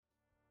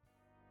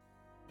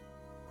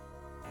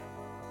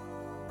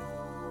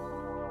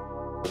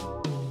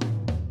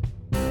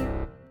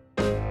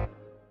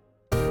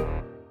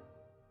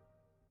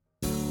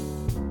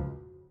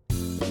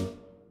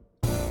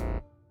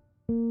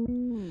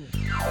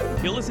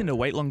You're listening to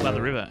Wait Long by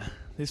the River.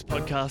 This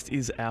podcast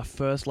is our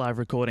first live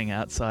recording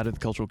outside of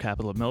the cultural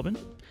capital of Melbourne.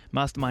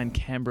 Mastermind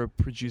Canberra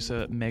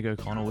producer Meg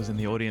O'Connell was in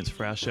the audience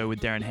for our show with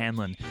Darren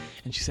Hanlon,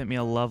 and she sent me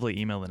a lovely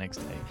email the next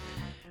day.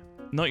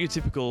 Not your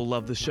typical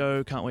love the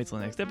show, can't wait till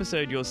the next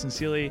episode, yours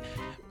sincerely,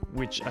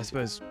 which I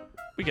suppose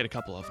we get a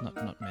couple of,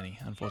 not many,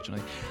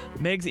 unfortunately.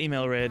 Meg's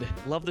email read,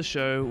 love the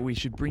show, we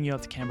should bring you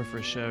up to Canberra for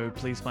a show.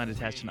 Please find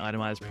attached an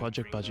itemised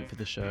project budget for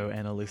the show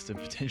and a list of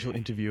potential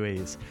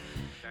interviewees.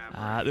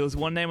 There was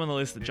one name on the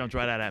list that jumped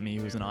right out at me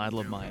who was an idol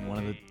of mine, one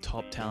of the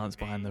top talents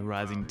behind the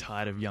rising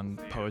tide of young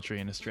poetry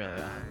in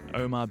Australia,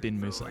 Omar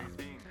bin Musa.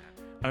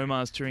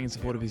 Omar's touring in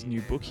support of his new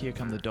book, Here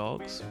Come the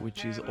Dogs,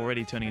 which is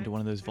already turning into one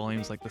of those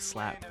volumes like The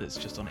Slap that's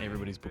just on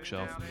everybody's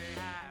bookshelf.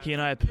 He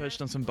and I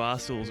perched on some bar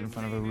stools in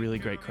front of a really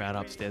great crowd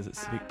upstairs at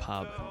Civic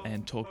Pub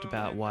and talked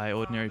about why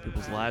ordinary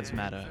people's lives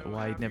matter,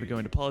 why you'd never go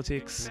into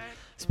politics,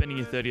 spending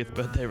your 30th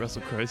birthday at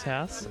Russell Crowe's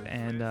house,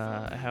 and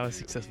how a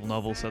successful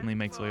novel suddenly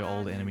makes all your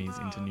old enemies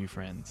into new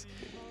friends.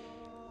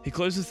 He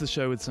closes the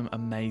show with some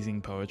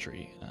amazing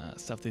poetry,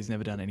 stuff that he's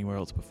never done anywhere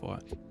else before.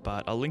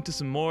 But I'll link to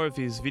some more of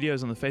his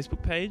videos on the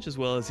Facebook page, as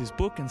well as his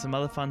book and some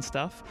other fun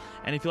stuff.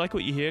 And if you like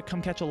what you hear, come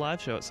catch a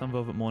live show at Some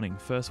Velvet Morning,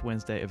 first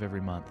Wednesday of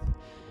every month.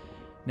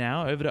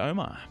 Now, over to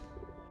Omar.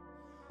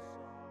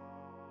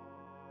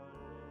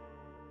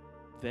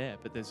 There,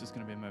 but there's just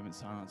going to be a moment's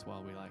silence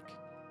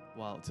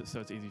so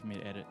it's easy for me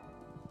to edit.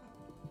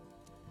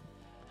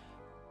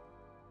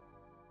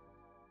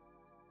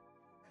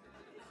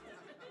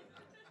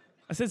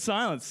 I said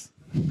silence.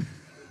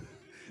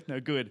 No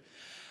good.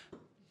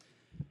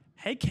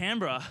 Hey,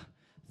 Canberra.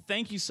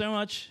 Thank you so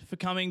much for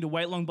coming to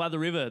Wait Long by the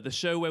River, the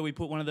show where we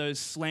put one of those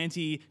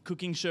slanty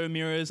cooking show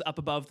mirrors up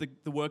above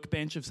the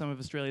workbench of some of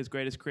Australia's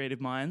greatest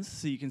creative minds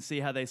so you can see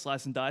how they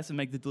slice and dice and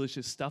make the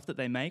delicious stuff that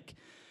they make.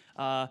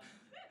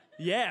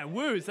 Yeah,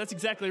 woos, that's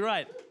exactly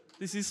right.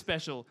 This is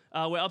special.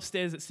 We're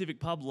upstairs at Civic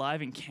Pub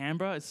live in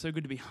Canberra. It's so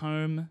good to be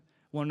home,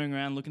 wandering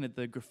around looking at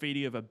the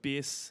graffiti of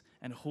Abyss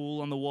and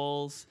Hool on the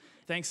walls.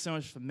 Thanks so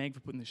much for Meg for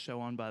putting this show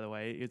on, by the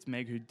way. It's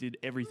Meg who did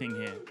everything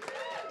here.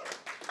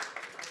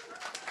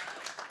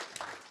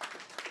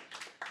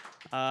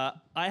 I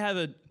have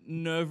a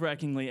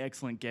nerve-wrackingly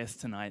excellent guest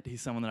tonight.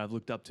 He's someone that I've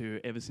looked up to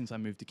ever since I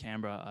moved to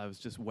Canberra. I was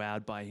just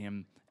wowed by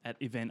him at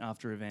event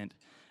after event.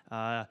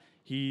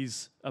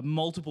 He's a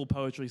multiple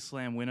poetry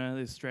slam winner,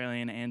 the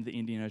Australian and the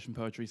Indian Ocean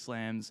Poetry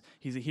Slams.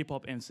 He's a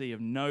hip-hop MC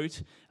of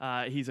note.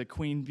 He's a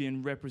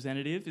Queanbeyan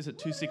representative. Is it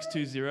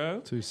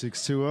 2620?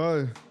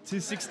 2620.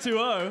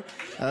 2620.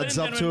 Adds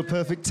up to a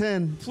perfect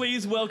 10.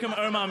 Please welcome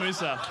Omar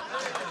Musa.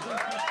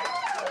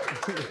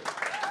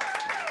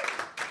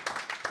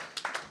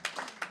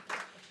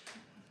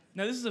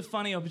 Now, this is a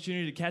funny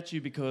opportunity to catch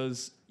you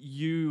because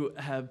you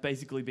have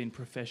basically been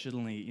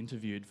professionally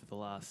interviewed for the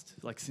last,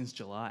 since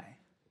July.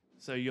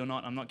 So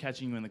I'm not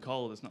catching you in the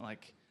cold. It's not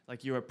like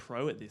you're a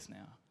pro at this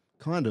now.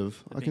 Kind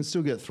of. I can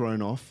still get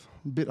thrown off.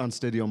 A bit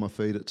unsteady on my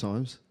feet at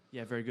times.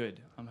 Yeah, very good.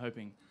 I'm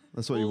hoping.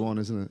 That's what you want,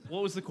 isn't it?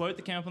 What was the quote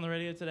that came up on the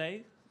radio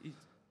today?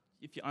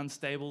 If you're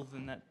unstable,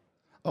 then that...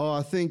 Oh,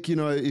 I think,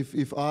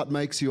 if art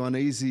makes you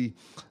uneasy,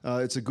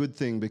 it's a good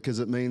thing because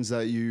it means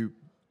that you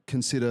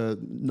consider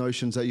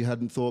notions that you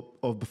hadn't thought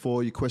of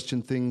before, you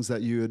question things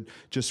that you had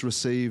just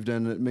received,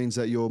 and it means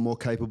that you're more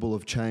capable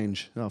of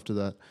change after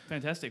that.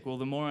 Fantastic. Well,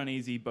 the more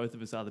uneasy both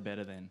of us are, the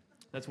better then.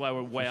 That's why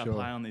we're way up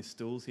high on these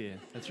stools here.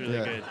 That's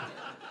really good.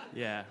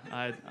 Yeah,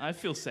 I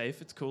feel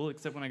safe. It's cool,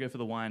 except when I go for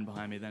the wine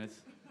behind me, then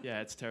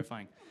it's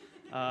terrifying.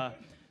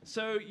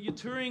 So you're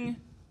touring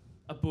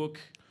a book,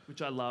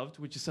 which I loved,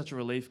 which is such a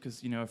relief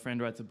because, a friend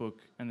writes a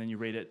book and then you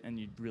read it and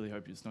you really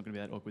hope it's not going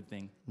to be that awkward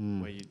thing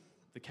where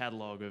the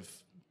catalogue of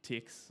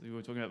ticks we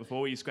were talking about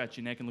before, where you scratch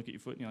your neck and look at your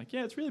foot and you're like,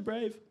 yeah, it's really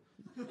brave.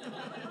 It's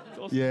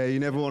awesome. Yeah, you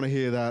never want to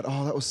hear that.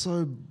 Oh, that was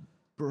so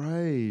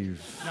brave.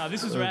 No,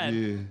 this was rad.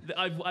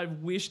 I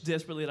wish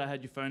desperately that I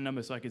had your phone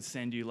number so I could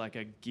send you a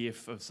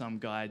gif of some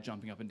guy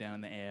jumping up and down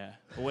in the air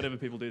or whatever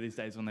people do these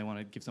days when they want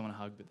to give someone a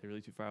hug but they're really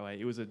too far away.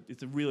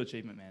 It's a real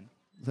achievement, man.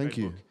 Thank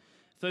you. Book.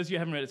 For those of you who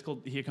haven't read it, it's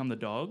called Here Come the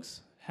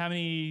Dogs. How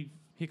many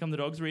Here Come the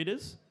Dogs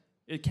readers?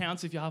 It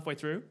counts if you're halfway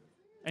through.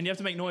 And you have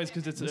to make noise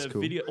because it's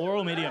video,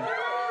 oral medium.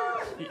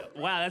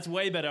 Wow, that's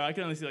way better. I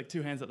can only see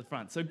 2 hands at the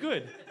front. So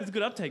good. It's a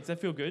good uptake. Does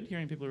that feel good,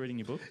 hearing people are reading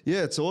your book?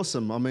 Yeah, it's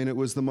awesome. I mean, it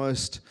was the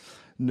most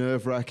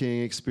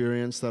nerve-wracking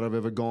experience that I've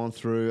ever gone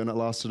through, and it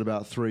lasted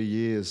about 3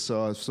 years.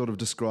 So I've sort of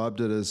described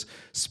it as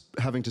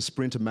having to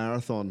sprint a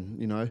marathon,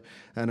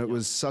 and it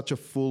was such a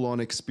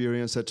full-on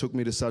experience that took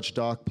me to such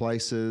dark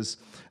places,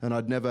 and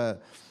I'd never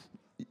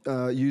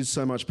used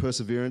so much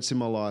perseverance in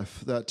my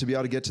life that to be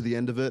able to get to the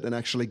end of it and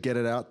actually get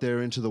it out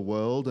there into the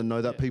world and know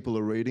that people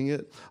are reading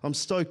it, I'm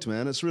stoked,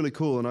 man. It's really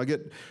cool. And I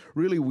get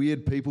really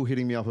weird people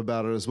hitting me up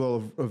about it as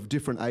well of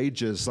different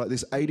ages. Like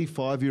this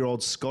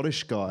 85-year-old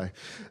Scottish guy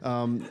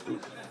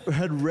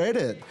had read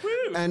it.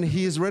 And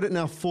he has read it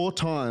now 4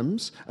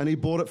 times, and he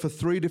bought it for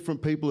 3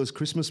 different people as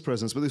Christmas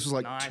presents, but this was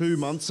like Nice. 2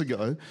 months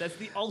ago. That's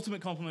the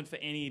ultimate compliment for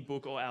any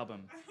book or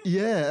album.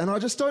 Yeah, and I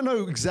just don't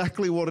know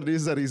exactly what it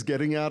is that he's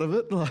getting out of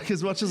it. Like,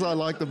 as much as I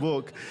like the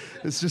book,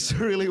 it's just a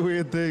really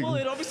weird thing. Well,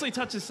 it obviously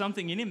touches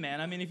something in him,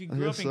 man. I mean, if you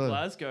grew up in guess so.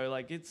 Glasgow,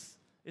 like it's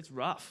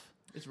rough.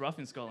 It's rough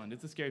in Scotland.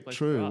 It's a scary place to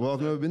True. grow up. Well, I've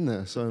so never been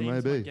there, so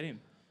themes maybe. might get him.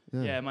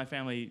 Yeah, my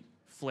family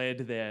fled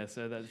there,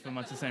 so that's for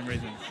much the same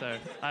reason. So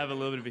I have a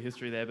little bit of a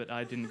history there, but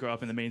I didn't grow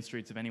up in the mean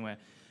streets of anywhere.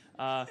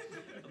 I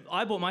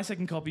bought my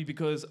second copy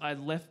because I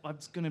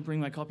was going to bring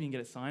my copy and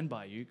get it signed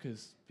by you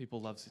because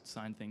people love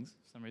signed things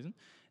for some reason.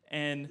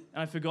 And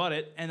I forgot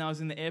it, and I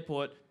was in the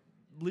airport,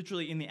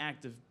 literally in the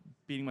act of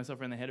beating myself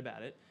around the head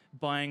about it,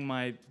 buying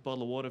my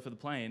bottle of water for the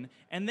plane,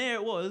 and there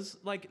it was,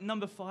 like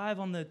number 5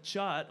 on the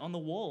chart on the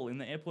wall in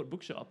the airport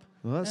bookshop.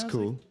 Well, that's And I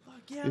was cool. like,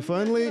 fuck yeah, If yeah,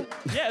 only...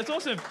 yeah, it's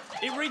awesome.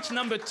 It reached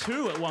number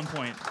 2 at one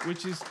point,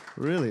 which is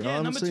Really? I yeah,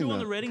 haven't number seen 2 on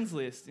that. the Readings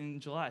list in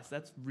July. So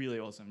that's really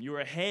awesome. You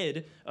were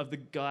ahead of the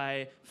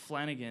guy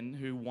Flanagan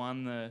who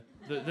won the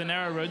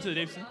Narrow Road to the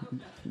Deep Sea.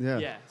 Yeah.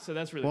 Yeah, so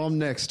that's really Well, awesome. I'm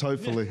next,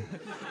 hopefully.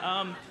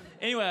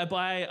 Anyway, I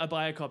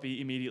buy a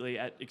copy immediately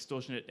at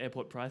extortionate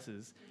airport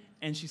prices,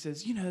 and she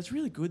says, you know, it's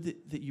really good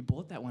that you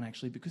bought that one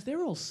actually because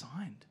they're all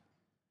signed.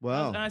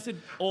 Wow. And I said,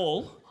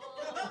 all?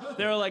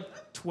 There are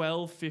like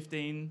 12,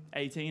 15,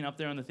 18 up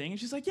there on the thing. And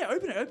she's like, yeah,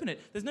 open it.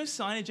 There's no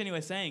signage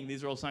anywhere saying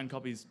these are all signed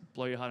copies,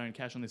 blow your heart-earned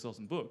cash on this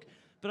awesome book.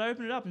 But I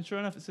opened it up, and sure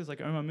enough, it says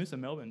like Omar Musa,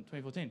 Melbourne,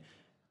 2014.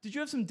 Did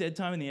you have some dead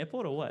time in the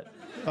airport or what?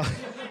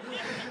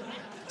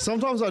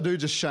 Sometimes I do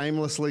just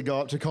shamelessly go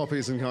up to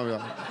copies and kind of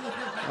go,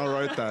 I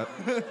wrote that.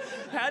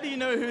 How do you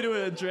know who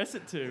to address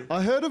it to?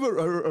 I heard of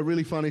a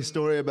really funny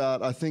story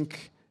about, I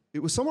think,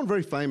 it was someone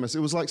very famous.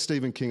 It was like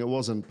Stephen King. It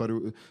wasn't, but it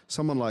was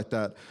someone like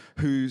that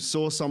who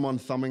saw someone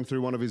thumbing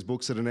through one of his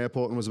books at an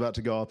airport and was about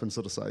to go up and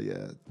sort of say,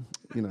 yeah,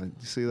 you know,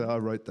 you see that? I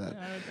wrote that. Yeah,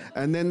 I wrote that.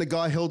 And then the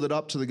guy held it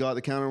up to the guy at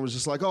the counter and was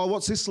just like, oh,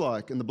 what's this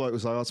like? And the bloke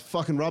was like, oh, it's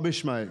fucking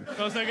rubbish, mate.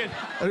 Oh, so good.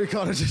 And he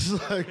kind of just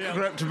like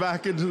crept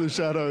back into the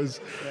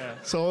shadows. Yeah.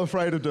 So I'm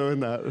afraid of doing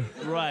that.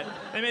 Right.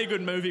 They made a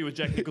good movie with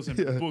Jack Nicholson,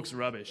 but the book's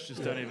rubbish.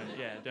 Just don't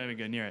even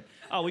go near it.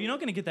 Oh, well, you're not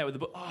going to get that with the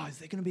book. Oh, is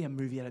there going to be a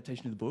movie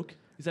adaptation of the book?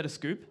 Is that a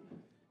scoop?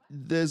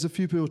 There's a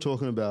few people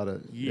talking about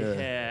it.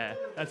 Yeah,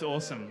 that's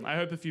awesome. I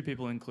hope a few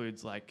people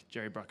includes like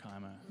Jerry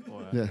Bruckheimer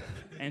or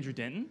Andrew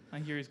Denton. I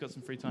hear he's got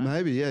some free time.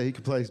 Maybe, yeah, he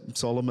could play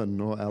Solomon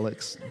or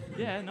Alex.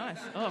 Yeah, nice.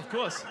 Oh, of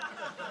course.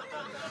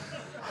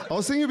 I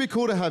was thinking it'd be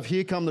cool to have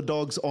Here Come the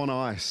Dogs on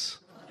ice.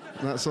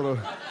 And that sort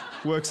of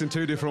works in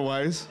 2 different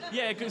ways.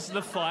 Yeah, because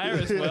the fire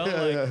as well,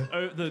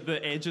 the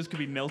edges could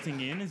be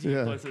melting in as you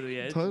get closer to the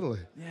edge.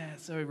 Totally. Yeah,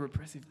 so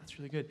repressive. That's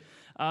really good.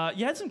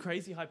 You had some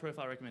crazy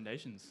high-profile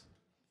recommendations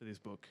for this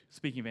book.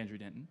 Speaking of Andrew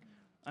Denton,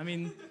 I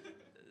mean,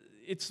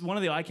 it's one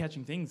of the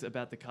eye-catching things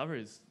about the cover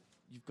is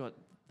you've got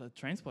the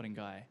Trainspotting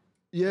guy.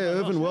 Yeah,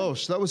 Irvin gosh,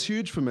 Welsh. That was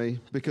huge for me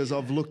because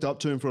I've looked up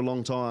to him for a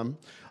long time.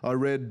 I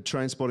read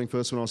Trainspotting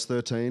first when I was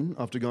 13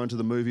 after going to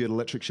the movie at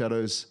Electric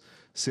Shadows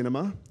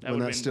Cinema when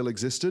that still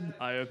existed.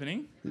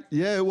 Eye-opening.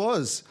 Yeah, it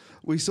was.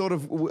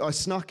 I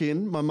snuck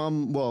in. My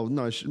mum,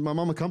 my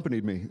mum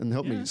accompanied me and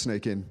helped me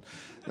sneak in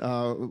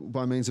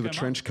by means of a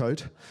trench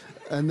coat.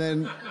 And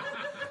then...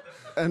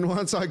 And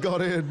once I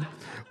got in,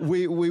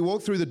 we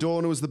walked through the door,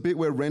 and it was the bit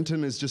where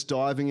Renton is just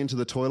diving into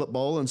the toilet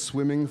bowl and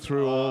swimming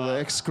through all the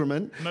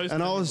excrement.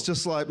 And I was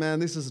just like, man,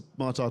 this is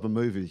my type of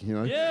movie, you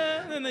know?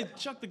 Yeah, and then they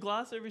chuck the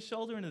glass over his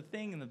shoulder into the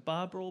thing, and the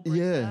bar brawl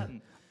breaks out.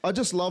 And I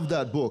just loved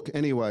that book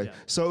anyway. Yeah.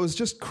 So it was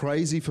just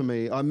crazy for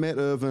me. I met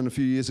Irvin a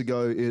few years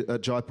ago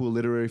at Jaipur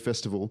Literary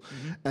Festival.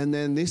 And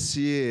then this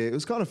year, it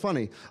was kind of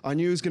funny. I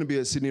knew he was going to be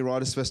at Sydney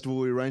Writers Festival.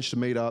 We arranged to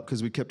meet up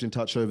because we kept in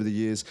touch over the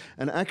years.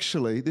 And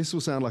actually, this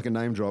will sound like a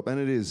name drop,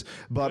 and it is.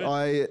 But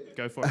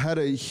Go for it. I had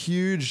a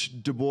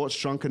huge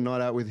debauched, drunken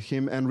night out with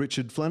him and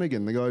Richard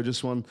Flanagan, the guy who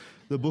just won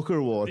the Booker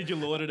Award. Did you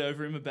lord it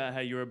over him about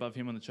how you were above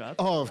him on the charts?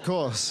 Oh, of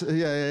course.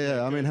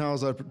 Yeah. I mean, how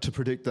was I to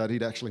predict that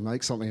he'd actually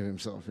make something of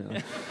himself, you know?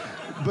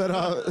 But,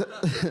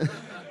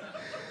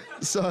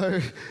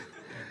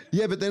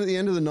 but then at the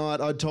end of the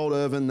night, I'd told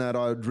Irvin that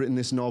I'd written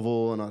this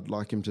novel and I'd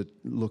like him to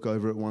look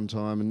over it one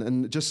time.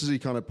 And just as he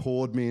kind of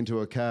poured me into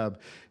a cab,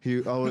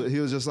 he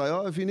was just like,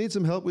 oh, if you need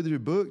some help with your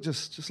book,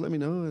 just let me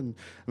know. And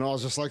I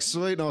was just like,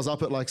 sweet. And I was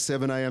up at like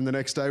 7 a.m. the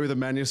next day with a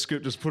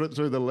manuscript, just put it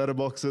through the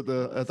letterbox at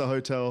the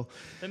hotel.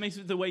 That makes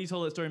the way you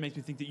told that story makes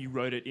me think that you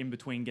wrote it in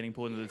between getting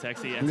pulled into the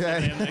taxi and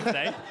 7 a.m. the next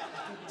day.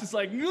 Just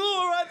like, oh,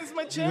 all right, this is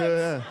my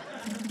chance.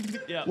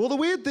 Yeah. Well, the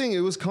weird thing, it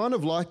was kind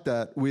of like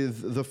that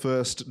with the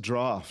first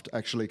draft,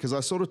 actually, because I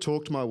sort of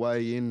talked my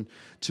way in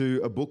to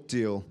a book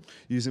deal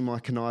using my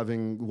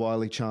conniving,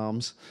 wily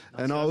charms.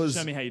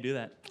 Show me how you do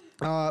that.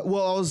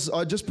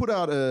 I just put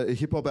out a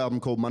hip-hop album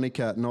called Money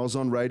Cat, and I was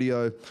on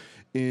radio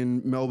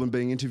in Melbourne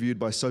being interviewed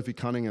by Sophie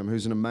Cunningham,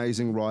 who's an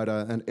amazing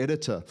writer and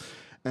editor.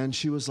 And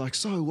she was like,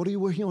 so what are you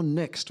working on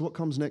next? What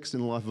comes next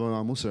in the life of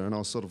Omar Musa? And I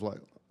was sort of like,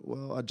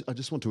 well, I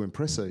just want to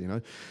impress her, you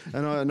know.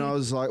 And I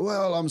was like,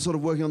 well, I'm sort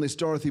of working on this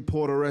Dorothy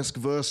Porter-esque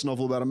verse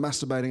novel about a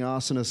masturbating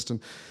arsonist and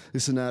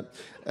this and that.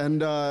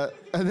 And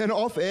then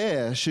off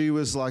air, she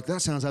was like,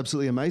 that sounds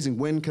absolutely amazing.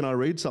 When can I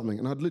read something?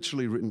 And I'd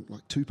literally written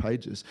like 2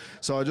 pages.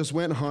 So I just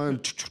went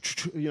home,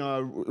 you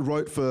know,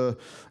 wrote for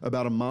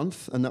about a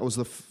month. And that was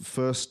the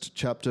first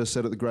chapter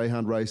set at the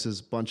Greyhound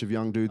races, bunch of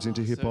young dudes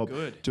into hip-hop,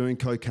 doing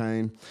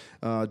cocaine.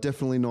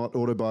 Definitely not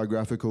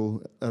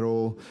autobiographical at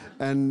all.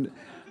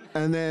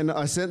 And then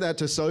I sent that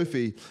to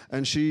Sophie,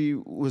 and she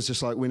was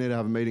just like, we need to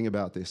have a meeting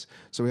about this.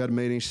 So we had a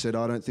meeting. She said,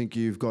 I don't think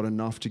you've got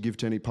enough to give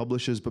to any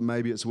publishers, but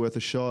maybe it's worth a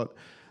shot.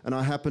 And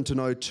I happened to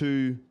know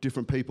 2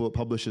 different people at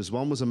publishers.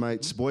 One was a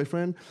mate's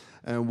boyfriend,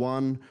 and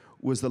one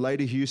was the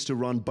lady who used to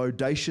run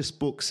Bodacious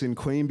Books in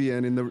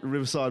Queanbeyan in the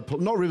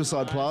not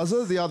Riverside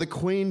Plaza, the other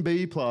Queen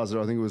Bee Plaza,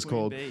 I think it was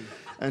called.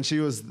 And she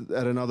was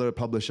at another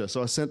publisher.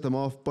 So I sent them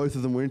off. Both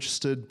of them were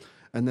interested.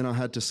 And then I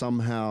had to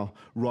somehow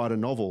write a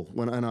novel,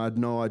 and I had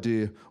no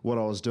idea what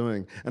I was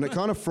doing. And it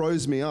kind of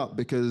froze me up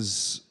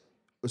because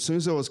as soon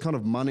as there was kind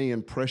of money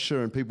and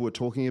pressure and people were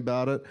talking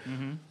about it,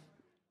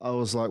 I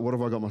was like, what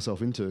have I got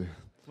myself into?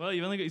 Well,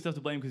 you've only got yourself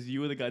to blame because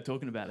you were the guy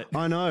talking about it.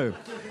 I know.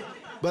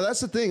 But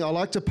that's the thing. I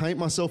like to paint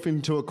myself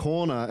into a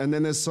corner, and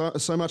then there's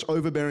so much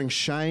overbearing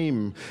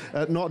shame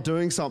at not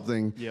doing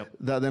something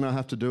that then I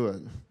have to do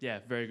it. Yeah,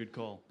 very good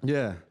call.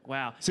 Yeah.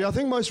 Wow. See, I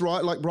think most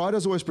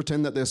writers always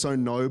pretend that they're so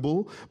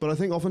noble, but I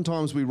think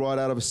oftentimes we write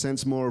out of a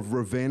sense more of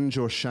revenge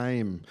or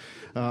shame,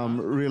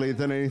 really,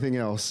 than anything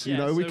else. Yeah, you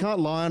know, we can't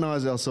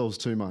lionize ourselves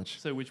too much.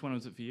 So which one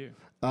was it for you?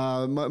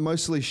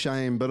 Mostly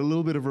shame, but a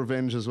little bit of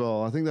revenge as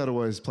well. I think that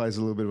always plays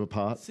a little bit of a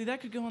part. See,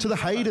 that could go on to the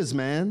haters,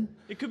 man.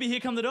 It could be Here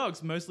Come the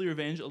Dogs. Mostly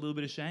revenge, a little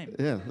bit of shame.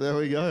 Yeah, there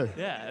we go.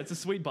 Yeah, it's a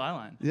sweet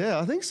byline. Yeah,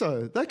 I think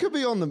so. That could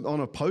be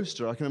on a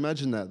poster. I can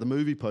imagine that, the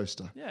movie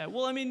poster. Yeah,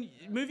 well, I mean,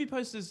 movie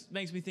posters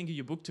makes me think of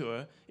your book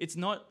tour. It's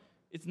not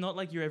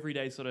like your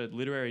everyday sort of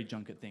literary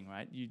junket thing,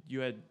 right? You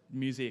had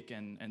music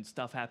and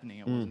stuff happening.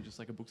 It wasn't just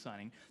like a book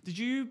signing. Did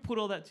you put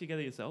all that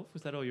together yourself?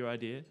 Was that all your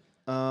idea?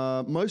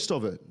 Most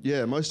of it,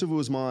 yeah. Most of it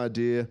was my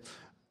idea.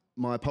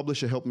 My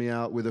publisher helped me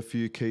out with a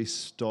few key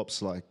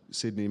stops like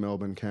Sydney,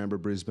 Melbourne, Canberra,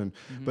 Brisbane.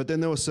 But then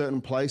there were certain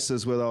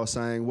places where they were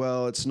saying,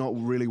 well, it's not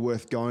really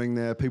worth going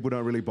there. People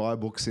don't really buy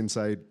books in,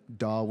 say,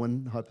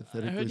 Darwin,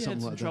 hypothetically. I heard you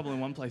had some like trouble in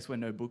one place where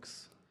no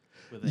books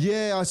were there.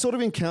 Yeah, I sort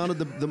of encountered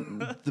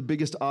the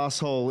biggest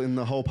asshole in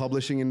the whole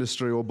publishing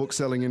industry or book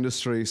selling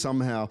industry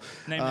somehow.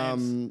 Name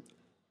names.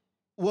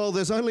 Well,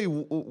 there's only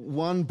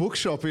one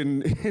bookshop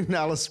in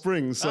Alice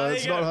Springs, so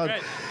it's not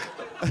hard.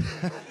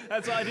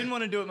 That's why I didn't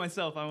want to do it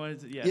myself. I wanted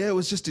to, Yeah, it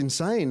was just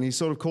insane. He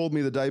sort of called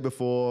me the day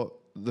before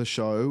the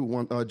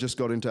show. I just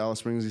got into Alice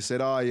Springs. He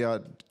said, I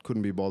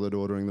couldn't be bothered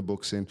ordering the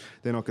books in.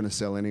 They're not going to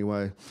sell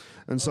anyway.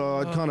 And so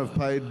I'd kind of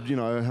paid,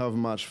 however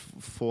much,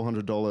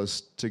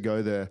 $400 to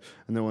go there,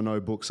 and there were no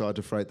books. I had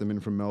to freight them in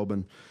from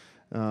Melbourne.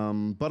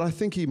 But I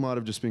think he might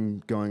have just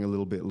been going a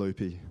little bit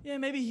loopy. Yeah,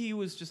 maybe he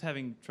was just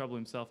having trouble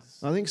himself.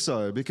 I think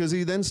so, because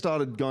he then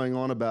started going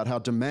on about how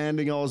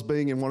demanding I was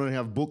being and wanting to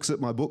have books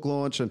at my book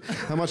launch and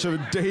how much of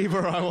a diva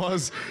I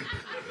was.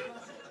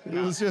 It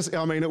was just,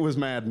 it was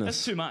madness.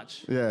 That's too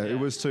much. Yeah, it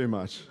was too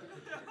much.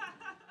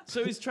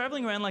 So is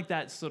traveling around like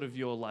that sort of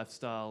your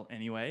lifestyle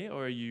anyway,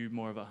 or are you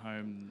more of a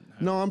home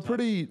No, I'm type?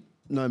 pretty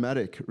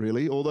nomadic,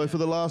 really, although for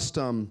the last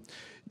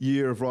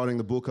year of writing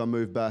the book, I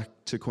moved back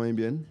to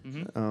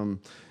Queanbeyan,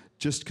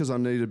 just because I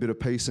needed a bit of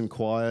peace and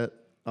quiet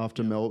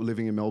after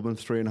living in Melbourne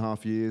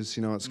 3.5 years.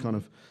 It's kind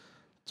of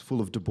it's full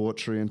of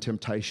debauchery and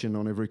temptation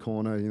on every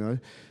corner.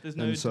 There's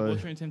no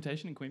debauchery and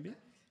temptation in Queanbeyan?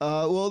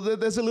 Well,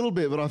 there's a little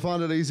bit, but I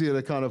find it easier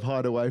to kind of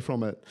hide away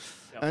from it.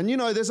 Yep. And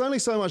there's only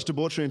so much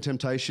debauchery and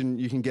temptation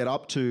you can get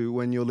up to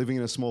when you're living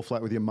in a small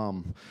flat with your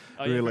mum.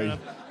 Really. Yeah,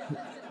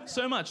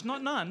 so much,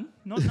 not none.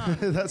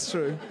 That's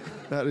true.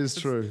 That is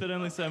true. But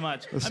only so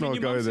much. Let's not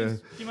go there.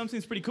 Your mum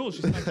seems pretty cool.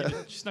 She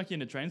snuck you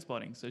into train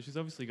spotting, so she's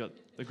obviously got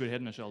a good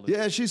head on her shoulders.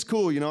 Yeah, she's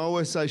cool. I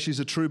always say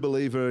she's a true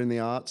believer in the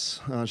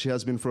arts. She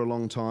has been for a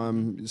long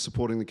time,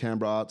 supporting the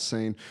Canberra arts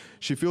scene.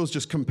 She feels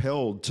just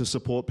compelled to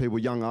support people,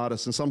 young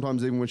artists, and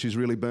sometimes even when she's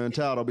really burnt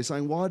out, I'll be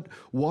saying,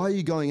 why are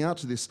you going out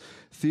to this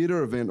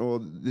theatre event or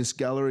this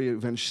gallery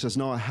event? She says,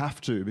 no, I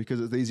have to,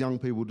 because these young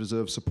people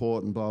deserve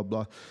support and blah,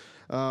 blah.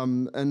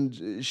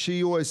 And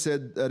she always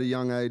said at a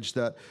young age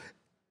that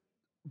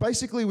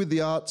basically with the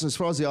arts, as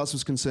far as the arts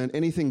was concerned,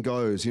 anything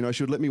goes. She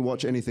would let me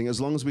watch anything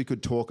as long as we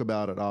could talk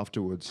about it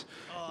afterwards.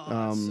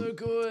 Oh, so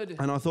good.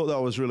 And I thought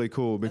that was really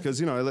cool because,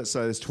 let's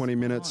say there's 20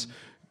 minutes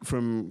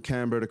from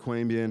Canberra to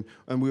Queanbeyan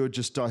and we would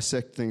just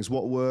dissect things,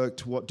 what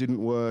worked, what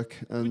didn't work.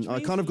 And I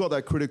kind of got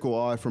that critical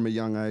eye from a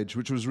young age,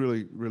 which was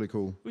really, really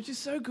cool. Which is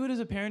so good as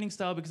a parenting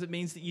style because it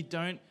means that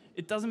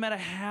it doesn't matter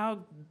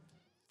how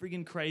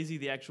friggin' crazy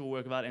the actual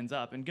work of art ends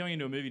up. And going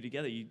into a movie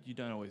together, you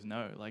don't always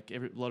know. Like a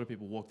lot of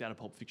people walked out of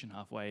Pulp Fiction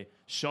halfway,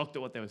 shocked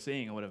at what they were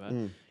seeing or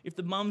whatever. If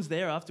the mum's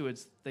there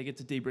afterwards, they get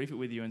to debrief it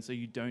with you, and so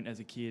you don't, as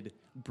a kid,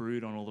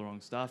 brood on all the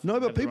wrong stuff. No,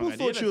 but people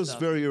thought she was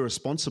very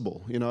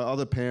irresponsible.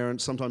 Other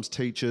parents, sometimes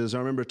teachers. I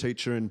remember a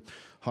teacher in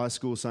high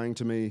school saying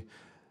to me,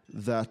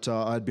 that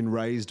I'd been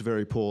raised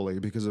very poorly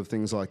because of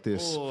things like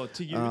this. Or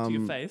to you, to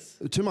your face.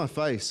 To my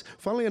face.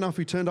 Funnily enough,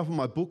 he turned up at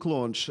my book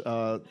launch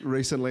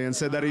recently and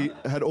said that he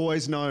had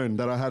always known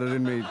that I had it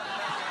in me.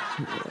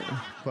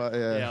 But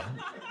yeah.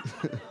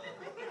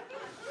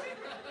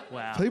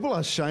 Wow. People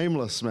are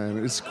shameless,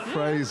 man. It's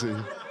crazy.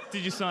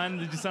 Did you sign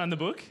the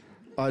book?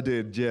 I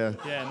did, yeah.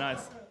 Yeah,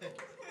 nice.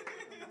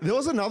 There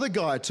was another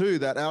guy too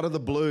that out of the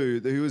blue,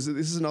 this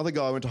is another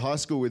guy I went to high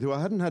school with who I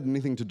hadn't had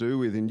anything to do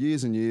with in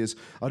years and years.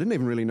 I didn't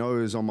even really know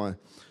he was on my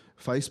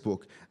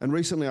Facebook. And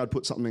recently I'd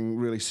put something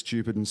really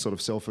stupid and sort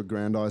of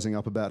self-aggrandizing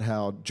up about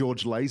how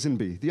George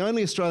Lazenby, the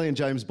only Australian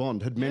James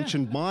Bond, had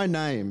mentioned my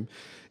name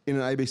in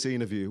an ABC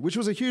interview, which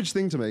was a huge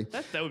thing to me.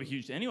 That would be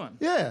huge to anyone.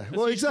 Yeah,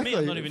 well, exactly.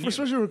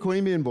 Especially for a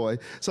Queanbeyan boy.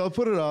 So I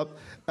put it up,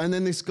 and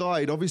then this guy,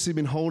 he'd obviously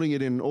been holding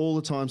it in all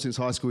the time since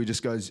high school. He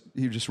just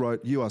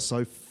wrote, "You are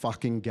so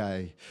fucking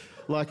gay."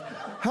 Like,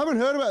 haven't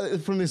heard about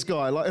it from this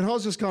guy. Like, and I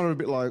was just kind of a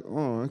bit like,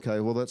 oh, okay,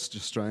 well, that's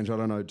just strange. I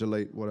don't know,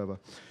 delete, whatever.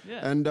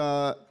 Yeah. And,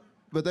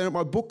 but then at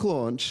my book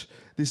launch,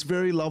 this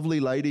very lovely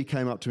lady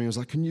came up to me and was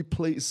like, "Can you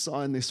please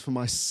sign this for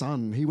my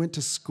son? He went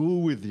to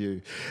school with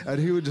you." And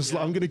he would just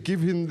like, "I'm going to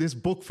give him this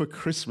book for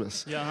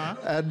Christmas." Yeah.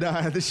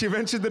 And she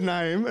mentioned the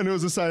name and it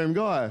was the same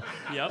guy.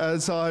 Yep.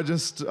 And so I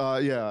just,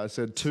 I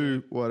said,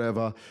 "To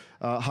whatever,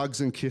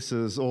 hugs and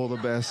kisses, all the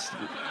best.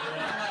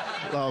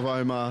 Love,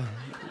 Omar."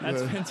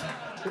 That's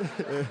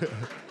fantastic.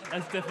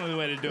 That's definitely the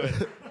way to do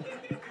it.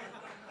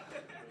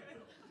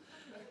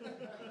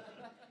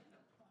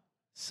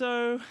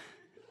 So,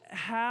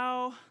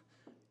 how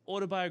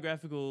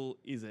autobiographical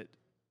is it?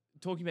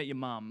 Talking about your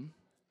mum,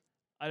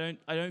 I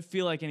don't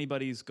feel like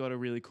anybody's got a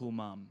really cool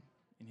mum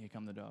in Here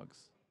Come the Dogs.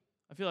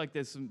 I feel like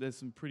there's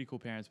some pretty cool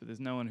parents, but there's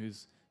no one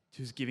who's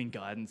giving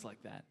guidance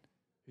like that,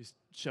 who's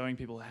showing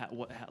people how.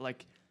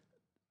 Like,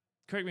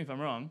 correct me if I'm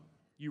wrong.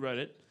 You wrote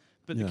it,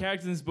 but the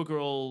characters in this book are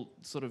all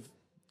sort of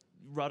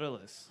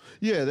rudderless.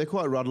 Yeah, they're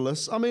quite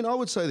rudderless. I mean, I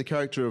would say the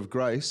character of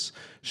Grace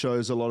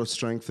shows a lot of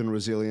strength and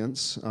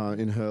resilience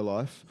in her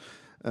life.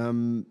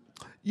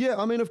 Yeah,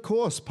 I mean, of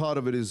course, part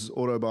of it is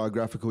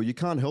autobiographical. You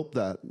can't help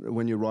that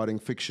when you're writing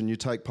fiction. You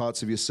take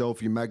parts of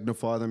yourself, you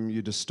magnify them,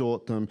 you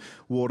distort them,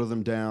 water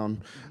them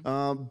down.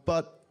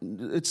 But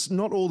it's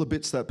not all the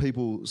bits that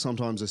people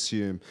sometimes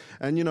assume.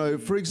 And, you know,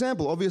 for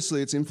example,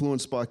 obviously it's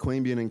influenced by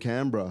Queanbeyan and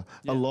Canberra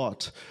a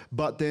lot.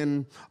 But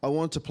then I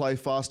wanted to play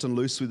fast and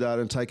loose with that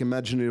and take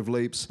imaginative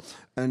leaps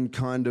and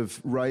kind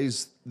of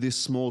raise this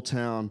small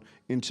town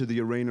into the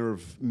arena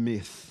of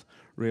myth,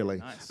 really.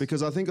 Nice.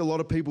 Because I think a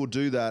lot of people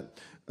do that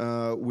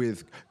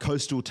with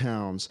coastal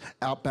towns,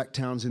 outback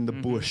towns in the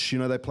bush. You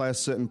know, they play a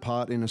certain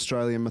part in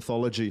Australian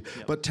mythology.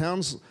 Yep. But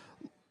towns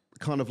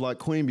kind of like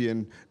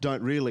Queanbeyan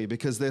don't really,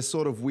 because they're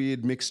sort of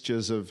weird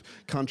mixtures of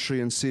country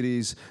and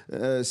city.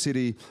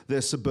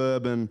 They're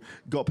suburban,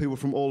 got people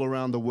from all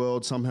around the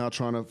world somehow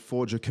trying to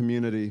forge a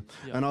community.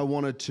 Yep. And I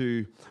wanted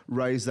to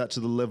raise that to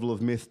the level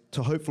of myth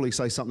to hopefully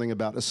say something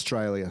about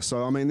Australia.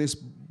 So, I mean, this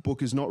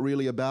book is not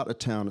really about a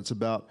town. It's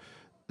about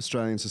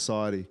Australian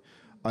society,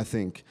 I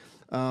think.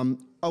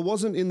 I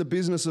wasn't in the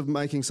business of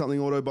making something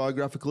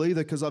autobiographical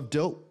either, because I've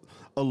dealt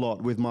a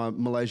lot with my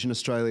Malaysian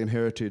Australian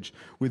heritage,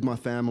 with my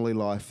family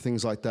life,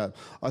 things like that.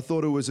 I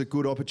thought it was a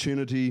good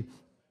opportunity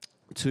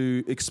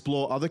to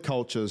explore other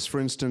cultures, for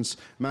instance,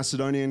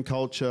 Macedonian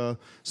culture,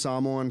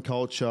 Samoan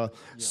culture.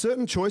 Yeah.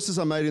 Certain choices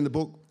I made in the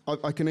book,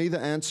 I can either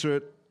answer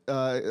it,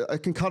 I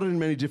can cut it in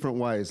many different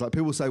ways. Like,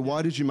 people say,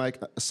 why did you make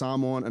a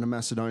Samoan and a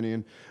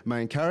Macedonian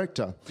main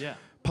character? Yeah.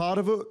 Part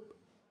of it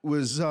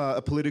was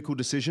a political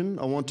decision.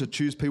 I want to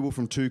choose people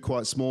from two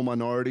quite small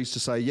minorities to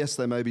say, yes,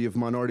 they may be of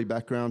minority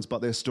backgrounds,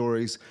 but their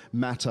stories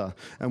matter,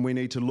 and we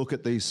need to look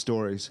at these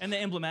stories. And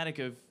they're emblematic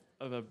of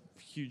a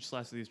huge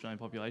slice of the Australian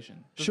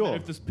population. Sure.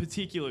 If this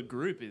particular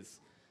group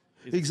is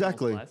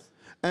exactly. A small slice.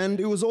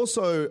 And it was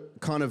also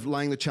kind of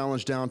laying the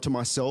challenge down to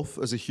myself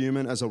as a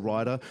human, as a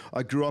writer.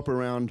 I grew up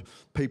around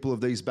people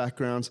of these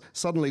backgrounds.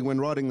 Suddenly, when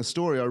writing the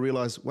story, I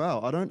realised, wow,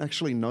 I don't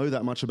actually know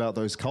that much about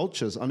those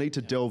cultures. I need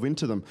to delve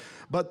into them.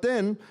 But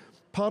then,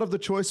 part of the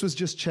choice was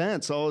just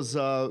chance. I was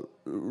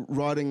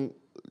writing,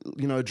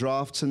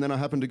 drafts, and then I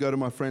happened to go to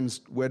my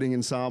friend's wedding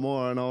in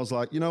Samoa, and I was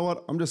like, you know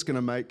what, I'm just going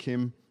to make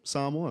him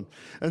Samoan.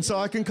 And so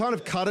I can kind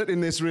of cut it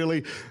in this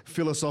really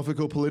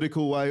philosophical,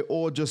 political way,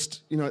 or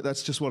just,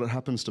 that's just what it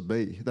happens to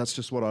be. That's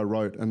just what I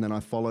wrote, and then I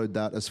followed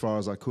that as far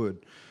as I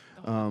could.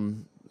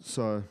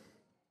 So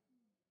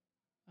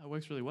that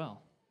works really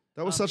well.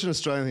 That was such an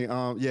Australian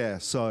thing.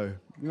 So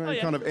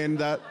kind of end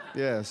that.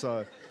 Yeah,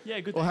 so.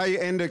 Yeah, good. Or how you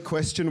end a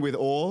question with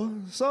 "or."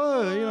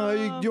 So,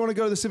 do you want to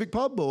go to the Civic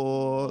Pub,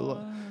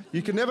 or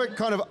you can never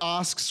kind of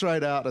ask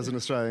straight out as an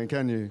Australian,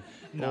 can you?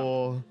 No.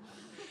 Or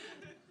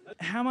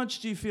how much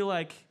do you feel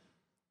like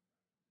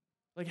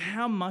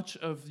how much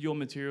of your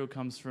material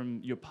comes from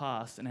your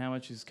past and how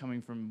much is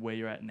coming from where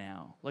you're at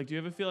now? Like, do you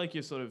ever feel like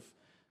you're sort of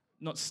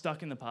not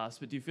stuck in the past,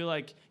 but do you feel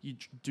like you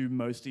do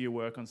most of your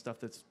work on stuff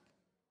that's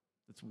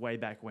It's way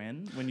back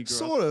when you grew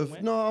Sort up? of.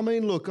 Somewhere? No, I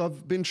mean, look,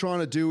 I've been trying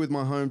to deal with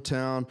my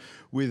hometown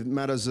with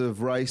matters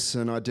of race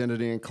and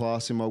identity and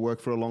class in my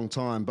work for a long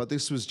time, but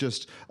this was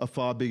just a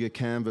far bigger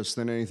canvas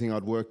than anything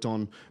I'd worked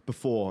on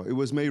before. It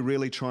was me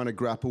really trying to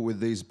grapple with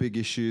these big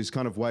issues,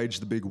 kind of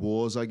wage the big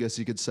wars, I guess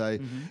you could say,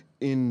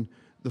 in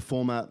the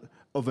format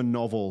of a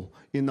novel,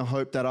 in the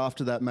hope that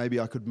after that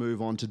maybe I could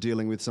move on to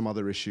dealing with some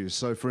other issues.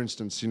 So, for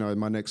instance,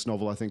 my next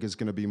novel I think is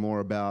going to be more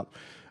about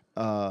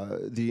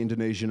the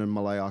Indonesian and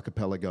Malay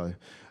archipelago.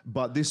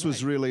 But this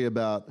was really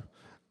about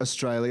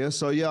Australia.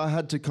 So, yeah, I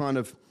had to kind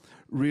of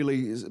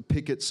really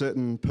pick at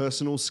certain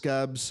personal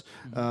scabs.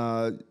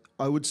 I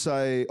would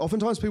say,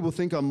 oftentimes people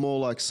think I'm more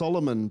like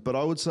Solomon, but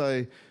I would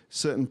say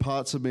certain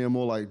parts of me are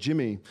more like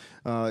Jimmy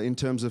in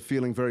terms of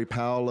feeling very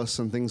powerless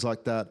and things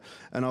like that.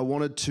 And I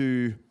wanted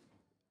to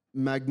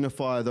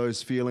magnify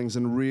those feelings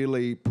and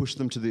really push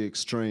them to the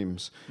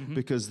extremes,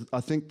 because I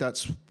think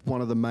that's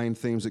one of the main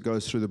themes that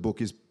goes through the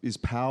book is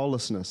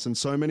powerlessness, and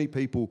so many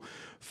people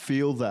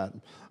feel that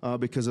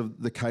because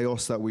of the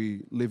chaos that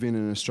we live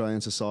in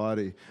Australian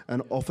society,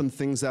 and often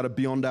things that are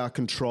beyond our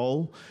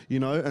control,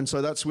 and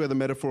so that's where the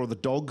metaphor of the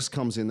dogs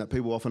comes in that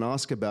people often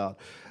ask about.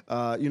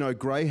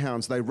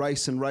 Greyhounds, they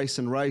race and race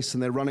and race,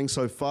 and they're running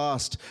so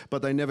fast,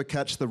 but they never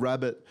catch the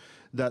rabbit,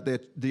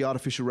 the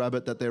artificial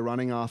rabbit that they're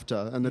running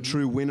after. And the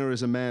true winner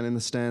is a man in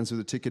the stands with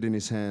a ticket in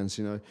his hands,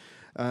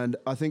 And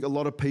I think a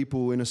lot of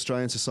people in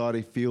Australian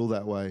society feel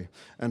that way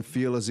and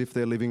feel as if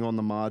they're living on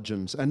the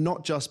margins. And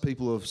not just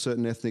people of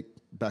certain ethnic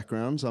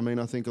backgrounds. I mean,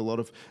 I think a lot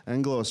of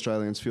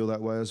Anglo-Australians feel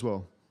that way as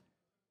well.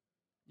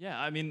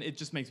 Yeah, I mean, it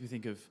just makes me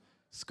think of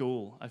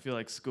school. I feel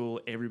like school,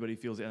 everybody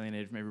feels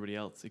alienated from everybody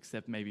else,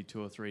 except maybe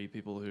 2 or 3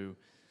 people who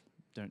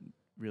don't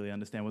really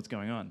understand what's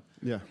going on.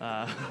 Yeah.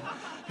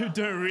 Who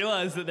don't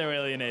realise that they're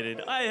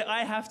alienated.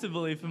 I have to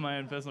believe for my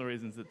own personal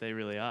reasons that they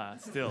really are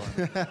still.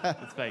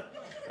 It's fake.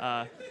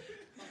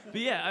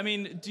 But yeah, I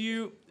mean, do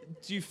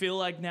you feel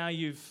like now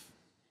you've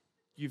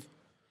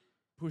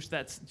pushed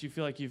that? Do you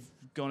feel like you've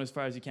gone as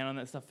far as you can on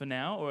that stuff for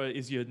now, or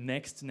is your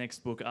next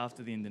book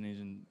after the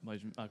Indonesian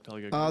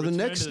archipelago? The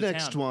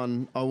next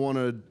one I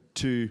wanted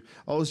to.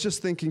 I was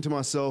just thinking to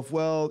myself,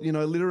 well,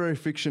 literary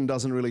fiction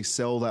doesn't really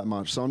sell that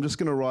much, so I'm just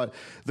going to write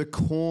the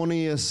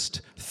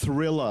corniest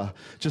thriller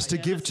just to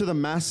give to the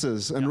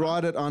masses and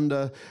write it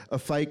under a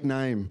fake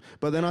name.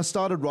 But then I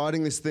started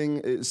writing this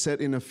thing set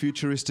in a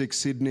futuristic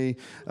Sydney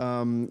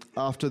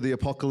after the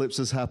apocalypse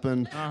has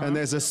happened, and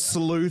there's a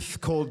sleuth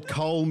called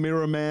Cole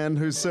Mirrorman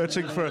who's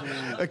searching for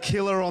a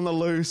killer on the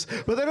loose.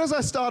 But then as I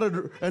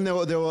started, and there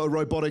were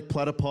robotic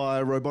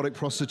platypi, robotic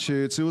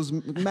prostitutes, it was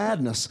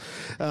madness.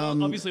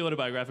 Obviously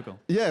autobiographical.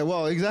 Yeah,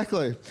 well,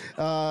 exactly.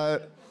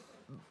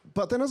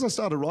 But then as I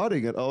started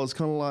writing it, I was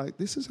kind of like,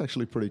 this is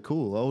actually pretty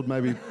cool. I would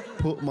maybe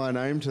put my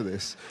name to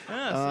this. So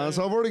I've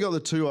already got the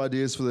 2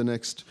 ideas for the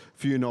next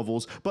few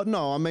novels. But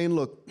no, I mean,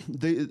 look,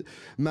 the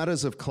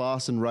matters of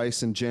class and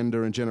race and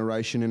gender and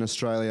generation in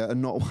Australia are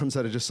not ones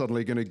that are just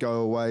suddenly going to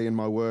go away in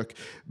my work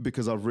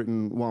because I've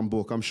written one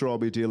book. I'm sure I'll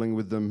be dealing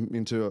with them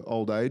into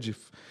old age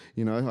if,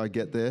 I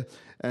get there.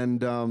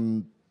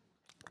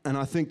 And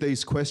I think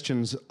these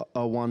questions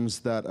are ones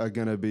that are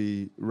going to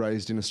be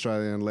raised in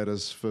Australian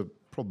letters for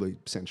probably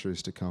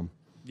centuries to come.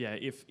 Yeah,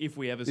 if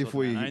we ever sort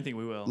them out. I don't think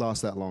we will.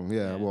 Last that long,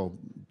 yeah. Well,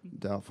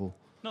 doubtful.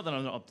 Not that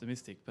I'm not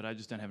optimistic, but I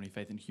just don't have any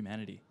faith in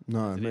humanity.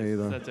 No, me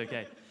either. That's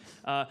okay.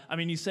 I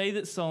mean, you say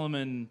that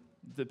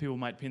people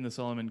might pin the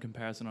Solomon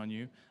comparison on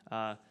you,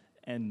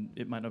 and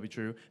it might not be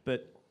true,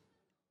 but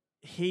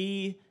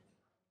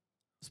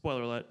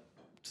spoiler alert,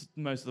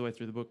 most of the way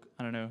through the book,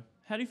 I don't know.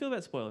 How do you feel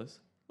about spoilers?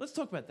 Let's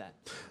talk about that.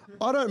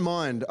 I don't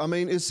mind. I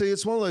mean, it's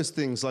one of those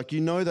things, like,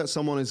 that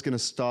someone is going to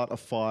start a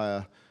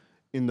fire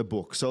in the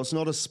book, so it's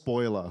not a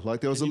spoiler.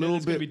 Like, there was a little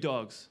bit... there's going to be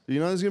dogs.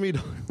 There's going to be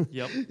dogs.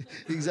 Yep.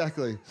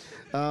 Exactly.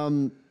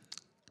 But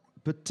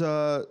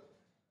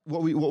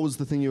what was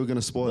the thing you were going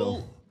to spoil?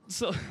 Well,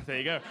 so, there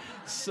you go.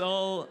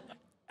 Sol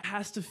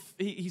has to...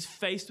 He's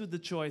faced with the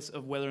choice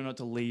of whether or not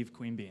to leave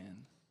Queanbeyan.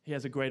 He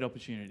has a great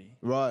opportunity.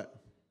 Right.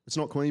 It's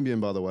not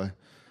Queanbeyan, by the way.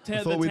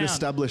 I thought we'd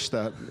established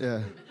that,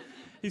 yeah.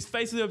 He's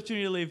faced with the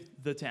opportunity to leave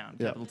the town,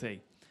 capital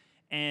T,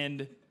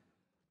 and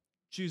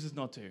chooses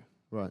not to.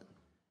 Right.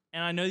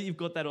 And I know that you've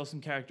got that awesome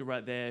character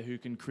right there who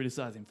can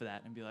criticize him for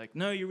that and be like,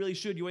 no, you really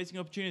should. You're wasting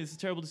an opportunity. This is a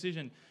terrible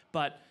decision.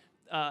 But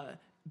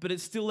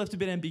it's still left a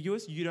bit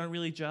ambiguous. You don't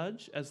really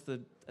judge as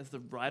the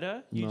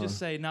writer. You just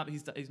say, no,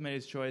 he's made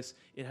his choice.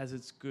 It has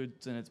its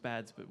goods and its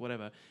bads, but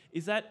whatever.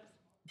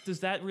 Does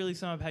that really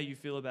sum up how you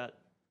feel about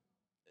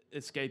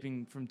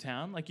escaping from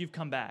town? Like, you've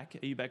come back.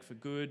 Are you back for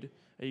good?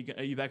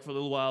 Are you back for a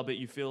little while, but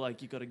you feel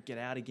like you've got to get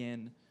out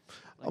again?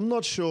 I'm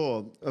not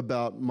sure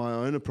about my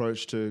own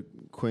approach to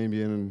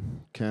Queanbeyan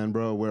and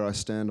Canberra, where I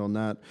stand on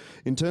that.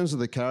 In terms of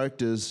the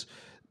characters,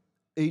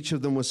 each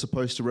of them was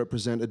supposed to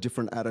represent a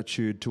different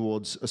attitude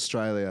towards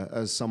Australia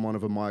as someone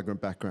of a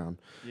migrant background.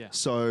 Yeah.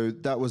 So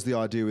that was the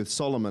idea with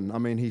Solomon. I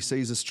mean, he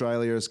sees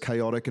Australia as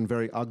chaotic and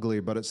very ugly,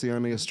 but it's the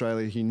only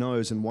Australia he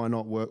knows, and why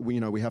not work? We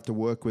have to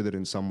work with it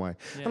in some way.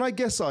 Yeah. And I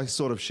guess I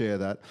sort of share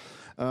that.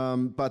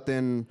 But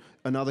then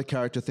another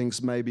character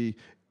thinks maybe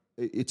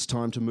it's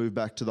time to move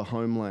back to the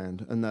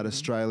homeland and that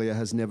Australia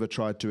has never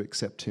tried to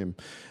accept him.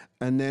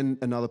 And then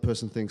another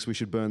person thinks we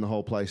should burn the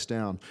whole place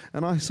down.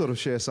 And I sort of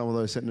share some of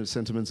those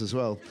sentiments as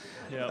well.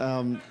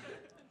 Yeah.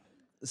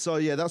 So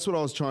yeah, that's what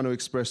I was trying to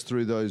express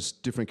through those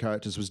different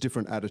characters, was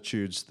different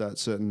attitudes that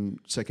certain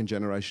second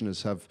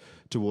generationers have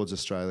towards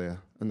Australia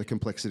and the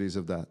complexities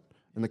of that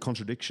and the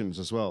contradictions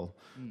as well.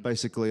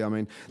 Basically, I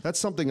mean, that's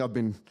something I've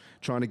been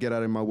trying to get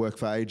at in my work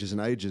for ages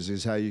and ages,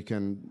 is how you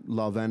can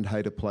love and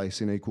hate a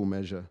place in equal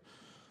measure.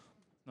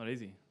 Not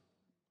easy.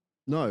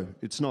 No,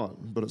 it's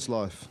not, but it's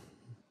life.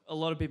 A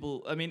lot of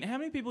people, I mean, how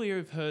many people here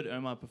have heard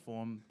Omar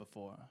perform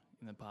before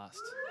in the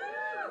past?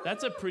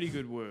 That's a pretty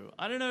good woo.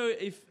 I don't know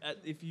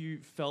if you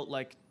felt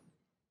like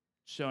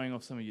showing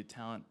off some of your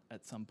talent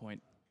at some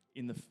point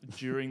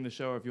during the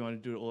show, or if you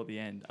want to do it all at the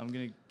end. I'm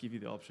going to give you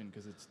the option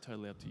because it's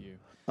totally up to you.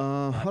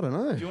 I don't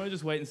know. Do you want to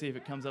just wait and see if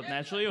it comes up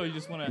naturally, or you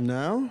just want to...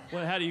 Now?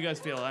 Well, how do you guys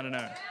feel? I don't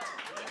know.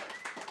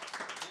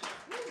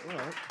 All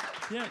right.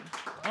 Yeah,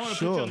 I want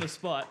to put you on the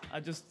spot. I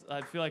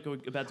feel like we're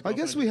about to go I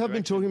guess we have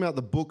been talking about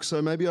the book,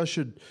 so maybe I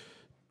should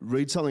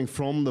read something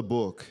from the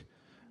book.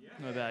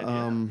 No bad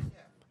idea.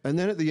 And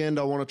then at the end,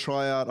 I want to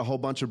try out a whole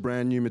bunch of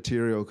brand new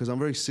material because I'm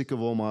very sick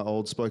of all my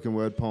old spoken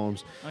word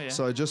poems. Oh, yeah?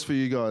 So just for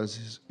you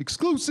guys,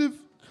 exclusive.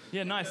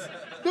 Yeah, nice.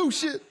 No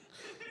shit.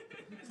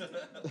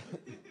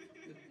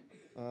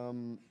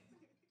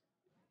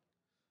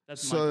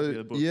 That's so, my copy of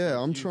the book. yeah,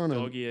 I'm You've trying to...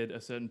 dog-eared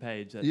a certain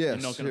page that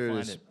Yes, you're not going here to it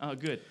find is. it. Oh,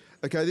 good.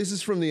 Okay, this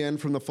is from the end,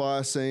 from the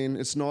fire scene.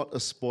 It's not a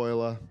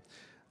spoiler,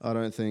 I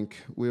don't think.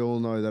 We all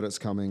know that it's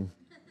coming.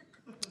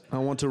 I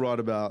want to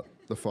write about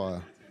the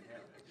fire.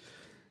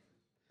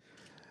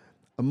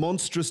 A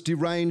monstrous,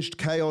 deranged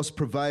chaos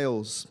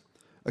prevails.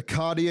 A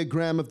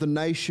cardiogram of the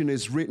nation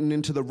is written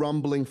into the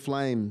rumbling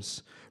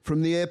flames.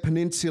 From the Eyre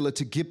Peninsula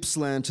to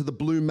Gippsland to the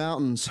Blue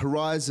Mountains,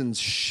 horizons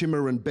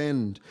shimmer and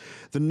bend.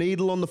 The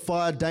needle on the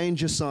fire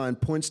danger sign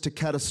points to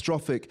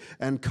catastrophic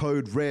and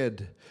code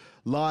red.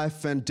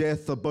 Life and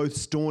death are both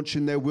staunch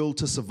in their will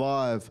to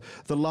survive.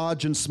 The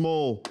large and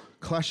small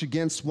clash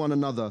against one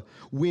another.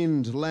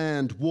 Wind,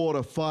 land,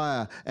 water,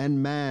 fire,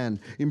 and man,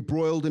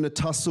 embroiled in a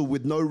tussle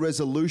with no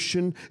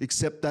resolution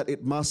except that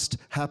it must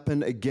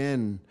happen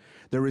again.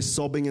 There is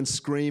sobbing and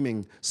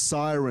screaming,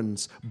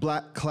 sirens,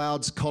 black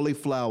clouds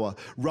cauliflower.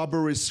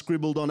 Rubber is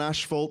scribbled on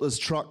asphalt as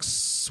trucks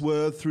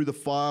swerve through the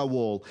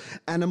firewall.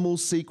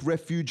 Animals seek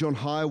refuge on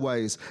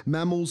highways,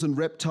 mammals and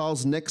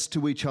reptiles next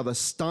to each other,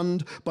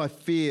 stunned by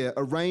fear,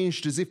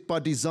 arranged as if by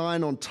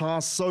design on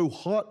tar so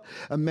hot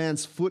a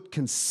man's foot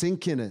can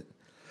sink in it.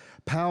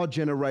 Power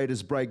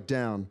generators break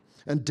down,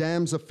 and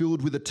dams are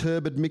filled with a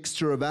turbid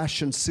mixture of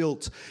ash and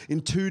silt.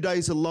 In 2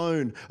 days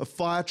alone, a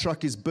fire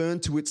truck is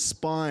burned to its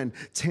spine,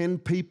 10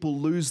 people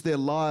lose their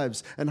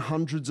lives, and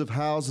hundreds of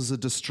houses are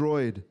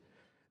destroyed.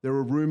 There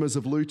are rumours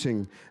of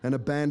looting, and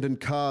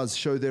abandoned cars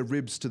show their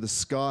ribs to the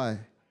sky.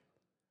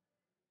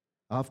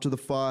 After the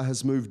fire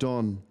has moved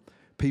on,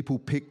 people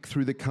pick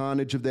through the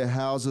carnage of their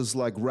houses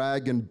like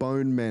rag and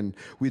bone men,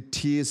 with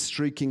tears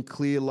streaking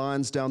clear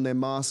lines down their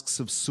masks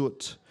of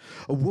soot.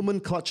 A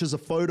woman clutches a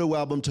photo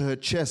album to her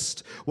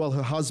chest while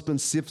her husband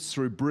sifts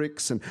through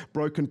bricks and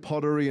broken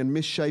pottery and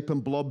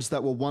misshapen blobs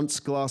that were once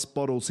glass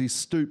bottles. He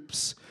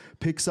stoops,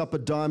 picks up a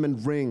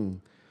diamond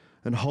ring,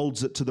 and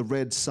holds it to the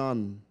red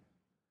sun.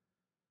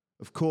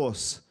 Of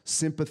course,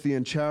 sympathy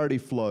and charity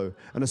flow,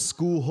 and a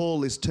school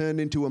hall is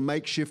turned into a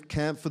makeshift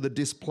camp for the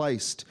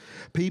displaced.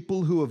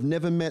 People who have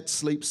never met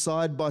sleep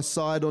side by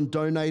side on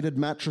donated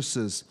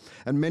mattresses,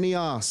 and many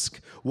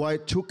ask why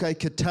it took a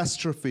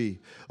catastrophe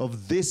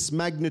of this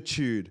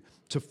magnitude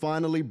to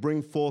finally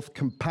bring forth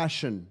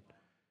compassion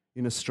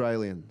in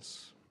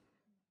Australians.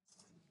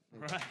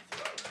 Right.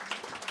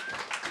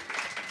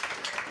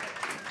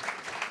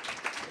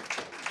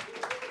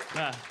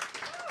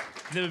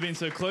 Never been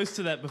so close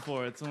to that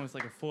before. It's almost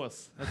like a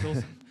force. That's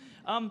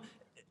awesome.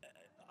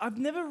 I've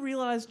never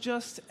realised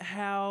just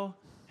how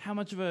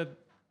much of a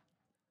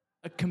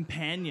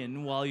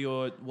companion while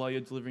you're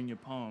delivering your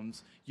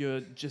poems your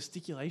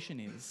gesticulation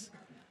is.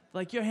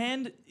 Like your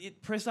hand,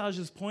 it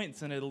presages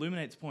points and it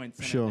illuminates points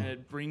and, Sure. and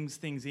it brings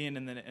things in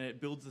and then it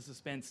builds the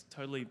suspense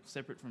totally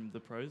separate from the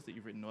prose that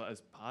you've written or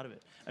as part of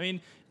it. I mean,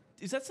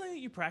 is that something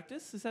that you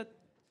practice?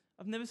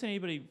 I've never seen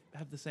anybody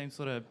have the same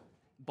sort of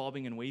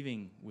bobbing and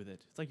weaving with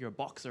it. It's like you're a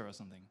boxer or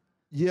something.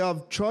 Yeah,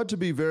 I've tried to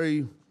be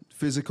very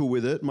physical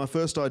with it. My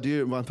first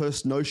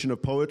notion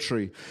of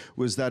poetry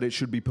was that it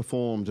should be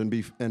performed and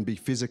be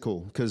physical,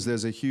 because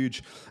there's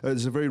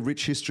a very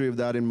rich history of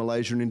that in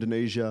Malaysia and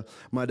Indonesia.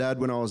 My dad,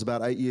 when I was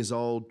about 8 years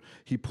old,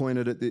 he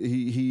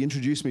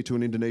introduced me to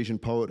an Indonesian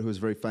poet who was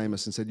very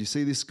famous and said, "You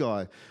see this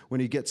guy, when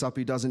he gets up,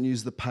 he doesn't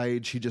use the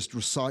page, he just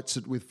recites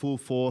it with full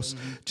force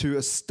to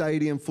a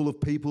stadium full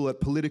of people at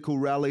political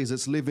rallies.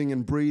 It's living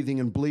and breathing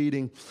and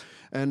bleeding."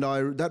 And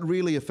that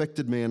really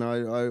affected me, and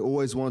I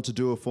always wanted to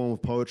do a form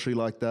of poetry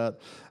like that.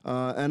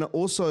 And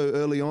also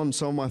early on,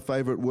 some of my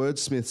favourite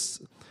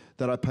wordsmiths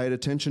that I paid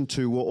attention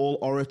to were all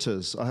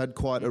orators. I had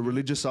quite a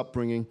religious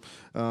upbringing,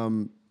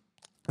 and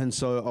And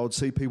so I would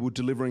see people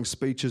delivering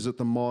speeches at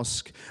the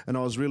mosque, and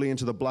I was really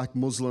into the black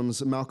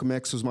Muslims. Malcolm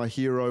X was my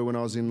hero when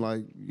I was in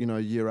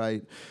year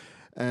 8.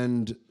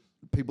 And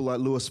people like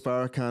Louis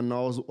Farrakhan,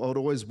 I would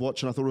always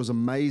watch, and I thought it was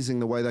amazing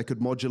the way they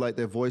could modulate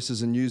their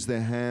voices and use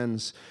their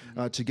hands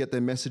to get their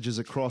messages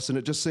across. And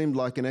it just seemed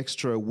like an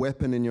extra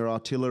weapon in your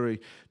artillery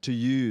to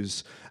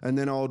use. And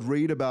then I would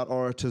read about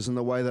orators and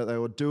the way that they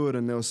would do it,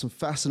 and there were some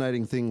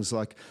fascinating things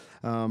like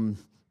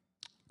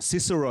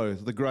Cicero,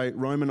 the great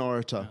Roman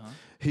orator.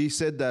 He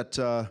said that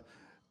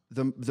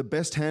the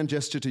best hand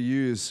gesture to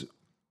use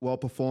while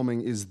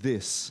performing is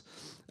this.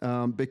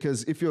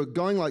 Because if you're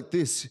going like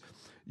this,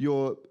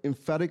 you're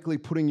emphatically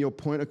putting your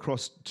point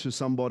across to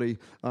somebody,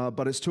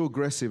 but it's too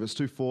aggressive, it's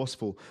too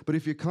forceful. But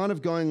if you're kind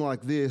of going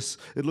like this,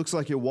 it looks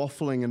like you're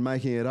waffling and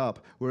making it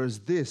up, whereas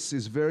this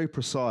is very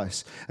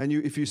precise. And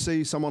if you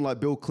see someone like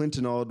Bill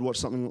Clinton, I would watch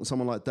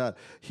someone like that,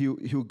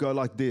 he'll go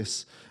like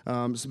this,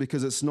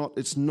 because it's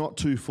not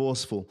too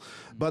forceful.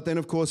 But then,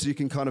 of course, you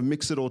can kind of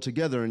mix it all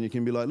together and you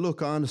can be like,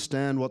 look, I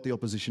understand what the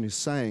opposition is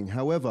saying.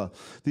 However,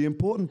 the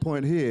important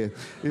point here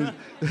is...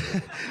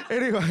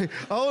 Anyway,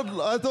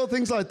 I thought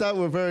things like that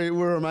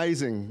were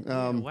amazing.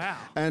 Wow.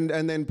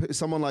 And then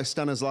someone like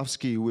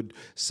Stanislavski would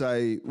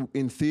say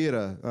in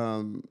theatre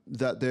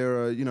that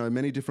there are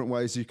many different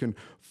ways you can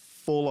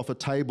fall off a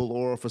table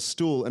or off a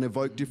stool and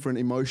evoke different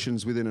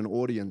emotions within an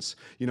audience.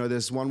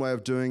 There's one way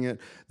of doing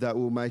it that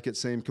will make it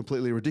seem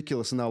completely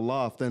ridiculous and they'll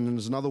laugh. Then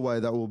there's another way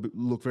that will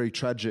look very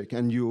tragic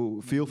and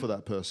you'll feel for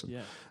that person.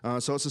 Yeah.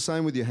 So it's the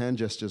same with your hand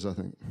gestures, I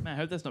think. Man, I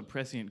hope that's not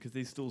prescient because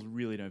these stools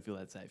really don't feel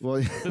that safe. Well,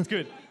 yeah. That's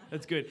good.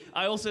 That's good.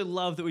 I also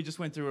love that we just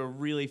went through a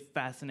really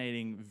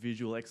fascinating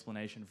visual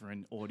explanation for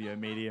an audio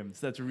medium.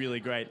 So that's really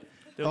great.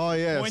 Oh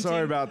yeah, pointing,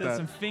 sorry about there's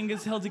that. Some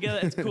fingers held together.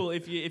 It's cool.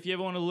 If you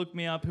ever want to look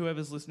me up,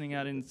 whoever's listening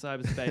out in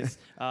cyberspace,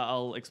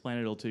 I'll explain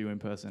it all to you in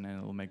person, and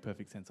it'll make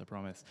perfect sense. I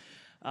promise.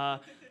 I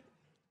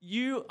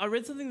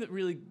read something that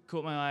really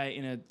caught my eye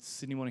in a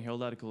Sydney Morning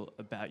Herald article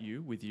about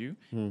you,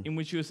 in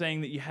which you were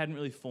saying that you hadn't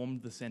really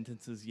formed the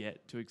sentences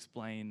yet to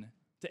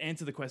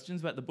answer the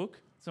questions about the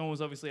book. Someone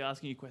was obviously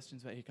asking you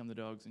questions about Here Come the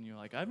Dogs, and you were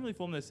like, I haven't really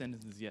formed those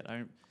sentences yet.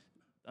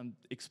 I'm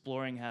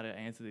exploring how to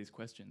answer these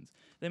questions.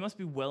 They must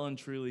be well and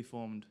truly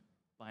formed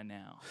by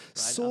now, right?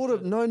 Sort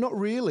of. No, not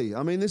really.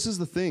 I mean, this is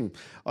the thing.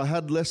 I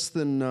had less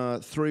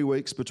than 3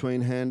 weeks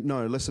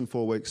less than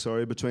 4 weeks,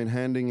 between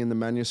handing in the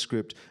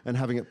manuscript and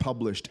having it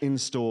published in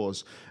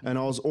stores. And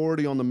I was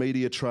already on the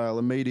media trail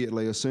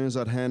immediately as soon as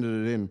I'd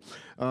handed it in.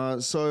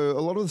 So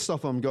a lot of the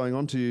stuff I'm going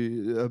on to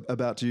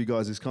you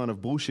guys is kind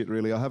of bullshit,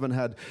 really. I haven't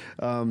had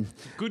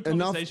good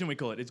conversation, we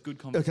call it. It's good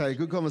conversation. Okay,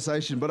 good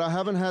conversation. But I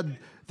haven't had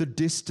the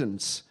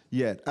distance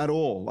yet at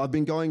all. I've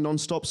been going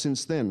non-stop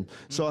since then.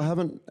 So I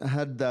haven't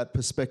had that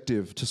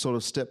perspective to sort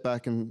of step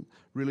back and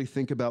really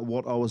think about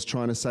what I was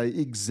trying to say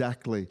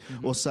exactly,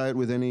 or say it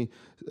with any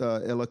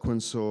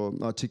eloquence or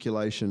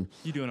articulation.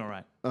 You're doing all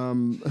right.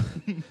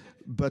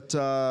 But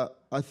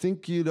I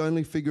think you'd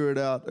only figure it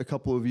out a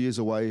couple of years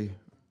away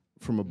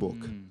from a book.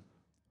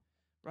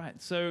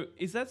 Right. So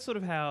is that sort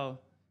of how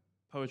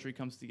poetry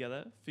comes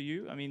together for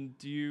you? I mean,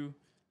 do you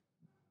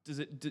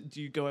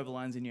go over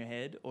lines in your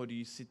head, or do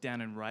you sit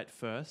down and write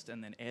first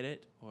and then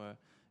edit, or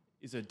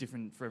is it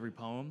different for every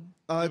poem?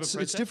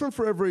 It's different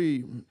for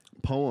every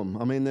poem.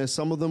 I mean, there's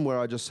some of them where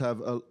I just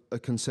have a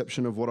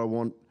conception of what I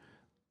want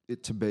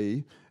it to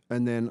be,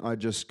 and then I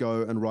just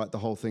go and write the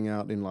whole thing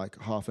out in like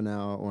half an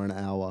hour or an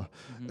hour,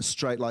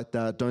 straight like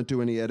that. Don't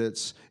do any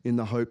edits in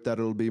the hope that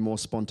it'll be more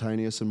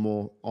spontaneous and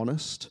more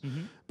honest.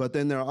 But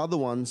then there are other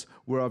ones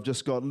where I've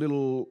just got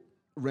little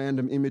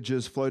random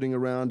images floating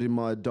around in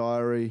my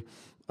diary,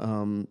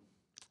 and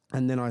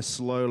then I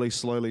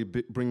slowly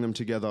bring them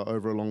together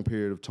over a long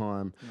period of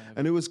time.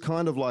 And it was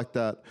kind of like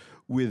that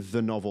with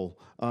the novel.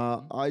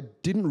 I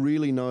didn't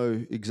really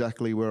know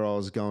exactly where I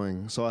was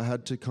going, so I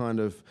had to kind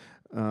of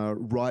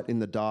write in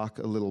the dark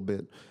a little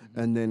bit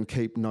and then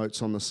keep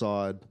notes on the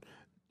side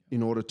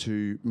in order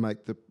to make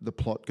the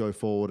plot go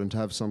forward and to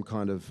have some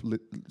kind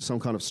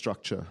of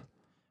structure.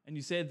 And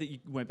you said that you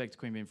went back to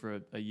Queen Bean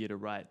for a year to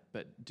write,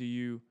 but do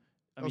you...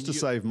 That was to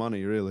save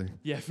money, really.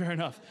 Yeah, fair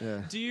enough.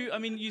 Yeah.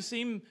 You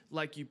seem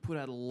like you put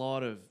out a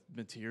lot of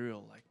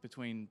material, like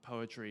between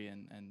poetry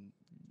and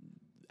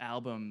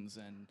albums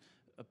and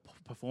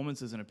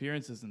performances and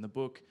appearances in the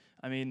book.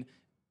 I mean,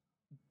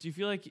 do you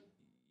feel like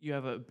you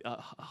have a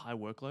high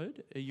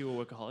workload? Are you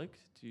a workaholic?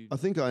 I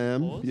think I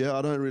am. Pause? Yeah,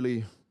 I don't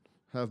really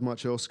have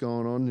much else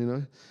going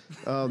on,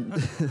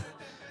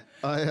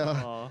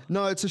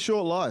 No, it's a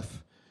short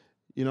life.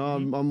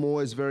 I'm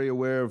always very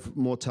aware of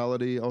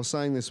mortality. I was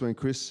saying this when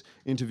Chris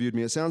interviewed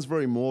me. It sounds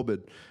very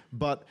morbid,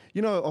 But,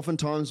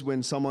 oftentimes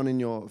when someone in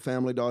your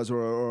family dies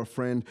or a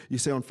friend, you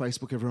see on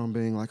Facebook everyone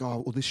being like,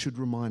 oh, well, this should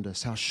remind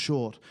us how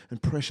short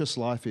and precious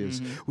life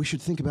is. We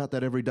should think about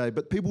that every day.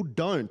 But people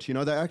don't,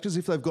 they act as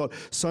if they've got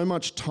so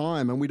much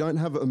time and we don't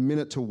have a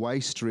minute to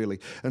waste, really.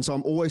 And so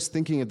I'm always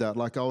thinking of that.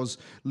 Like I was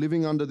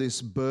living under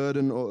this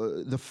burden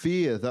or the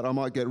fear that I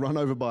might get run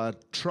over by a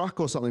truck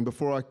or something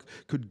before I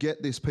could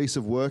get this piece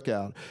of work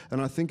out.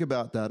 And I think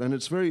about that. And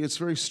it's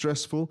very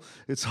stressful.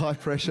 It's high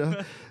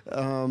pressure.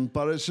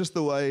 But it's just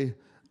the way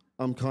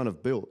I'm kind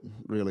of built,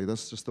 really.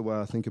 That's just the way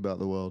I think about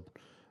the world.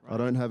 Right. I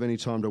don't have any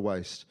time to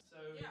waste.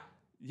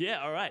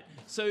 Yeah, all right.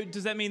 So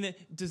does that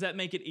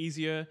make it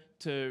easier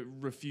to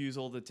refuse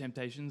all the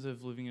temptations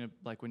of living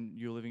when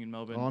you're living in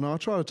Melbourne? Oh no, I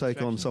try to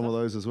take on some of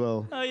those as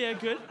well. Oh yeah,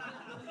 good.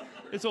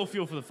 It's all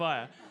fuel for the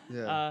fire.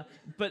 Yeah.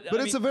 But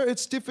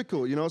it's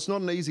difficult, it's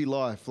not an easy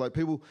life. Like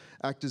people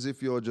act as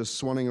if you're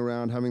just swanning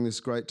around having this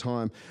great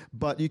time,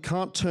 but you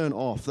can't turn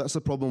off. That's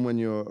the problem when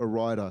you're a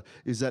writer,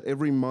 is that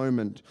every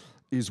moment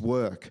is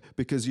work,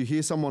 because you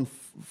hear someone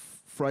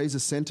phrase a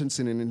sentence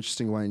in an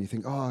interesting way and you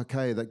think, oh,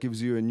 okay, that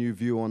gives you a new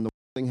view on the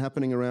thing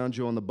happening around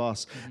you on the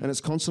bus. And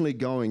it's constantly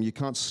going. You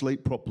can't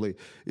sleep properly.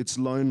 It's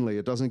lonely.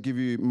 It doesn't give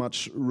you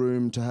much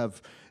room to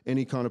have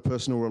any kind of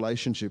personal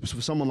relationships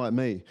for someone like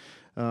me,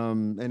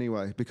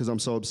 anyway, because I'm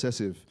so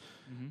obsessive.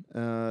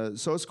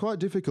 So it's quite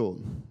difficult.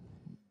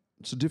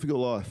 It's a difficult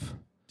life.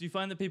 Do you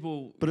find that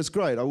people... But it's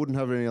great. I wouldn't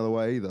have it any other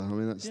way either. I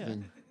mean, that's the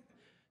thing.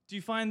 Do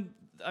you find...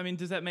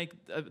 does that make...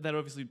 that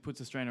obviously puts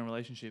a strain on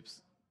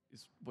relationships,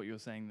 is what you're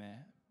saying there.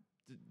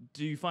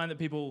 Do you find that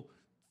people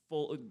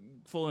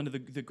fall into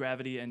the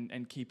gravity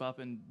and keep up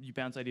and you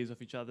bounce ideas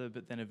off each other,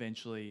 but then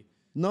eventually...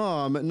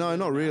 No,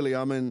 not really.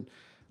 I mean,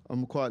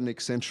 I'm quite an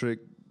eccentric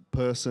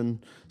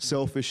person,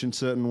 selfish in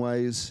certain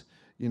ways,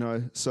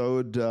 so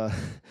it would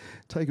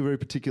take a very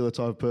particular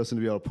type of person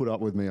to be able to put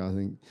up with me, I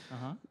think.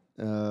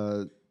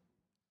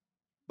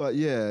 But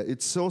yeah,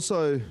 it's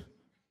also...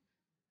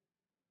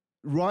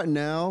 Right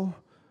now,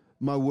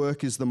 my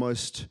work is the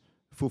most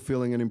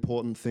fulfilling and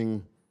important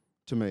thing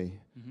to me.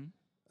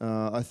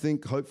 I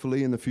think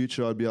hopefully in the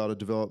future I'd be able to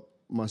develop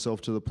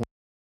myself to the point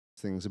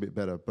things a bit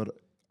better. But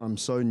I'm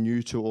so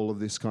new to all of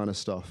this kind of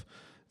stuff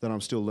that I'm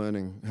still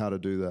learning how to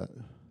do that.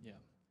 Yeah.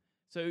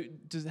 So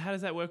how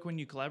does that work when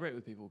you collaborate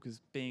with people?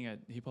 Because being a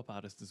hip-hop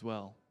artist as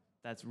well,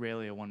 that's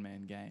rarely a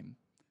one-man game,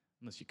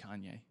 unless you're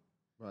Kanye.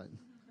 Right.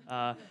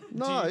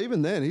 No,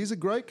 even then, he's a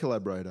great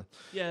collaborator.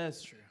 Yeah,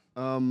 that's true.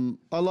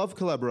 I love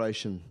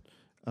collaboration.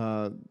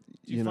 Do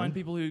you find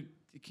people who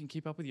can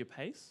keep up with your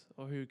pace,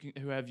 or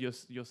who have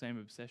your same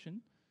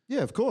obsession?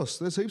 Yeah, of course.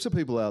 There's heaps of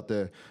people out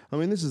there. I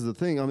mean, this is the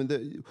thing. I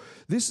mean,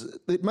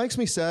 it makes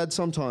me sad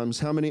sometimes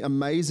how many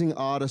amazing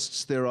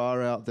artists there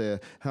are out there,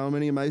 how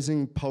many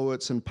amazing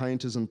poets and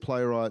painters and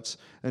playwrights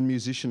and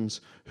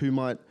musicians who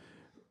might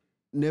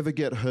never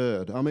get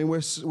heard. I mean,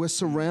 we're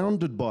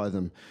surrounded by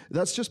them.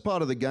 That's just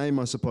part of the game,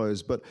 I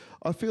suppose. But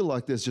I feel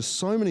like there's just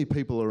so many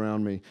people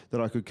around me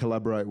that I could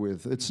collaborate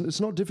with. It's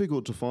not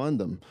difficult to find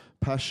them,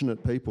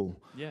 passionate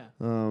people. Yeah.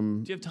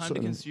 Do you have time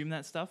to consume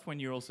that stuff when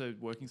you're also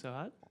working so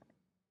hard?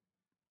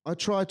 I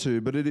try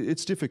to, but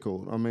it's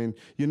difficult. I mean,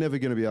 you're never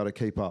going to be able to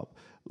keep up.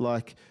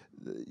 Like,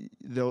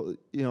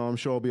 I'm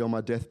sure I'll be on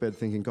my deathbed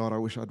thinking, God, I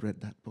wish I'd read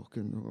that book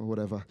or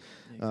whatever.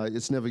 Yeah,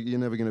 exactly. You're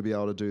never going to be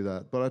able to do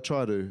that. But I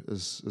try to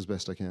as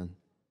best I can.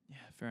 Yeah,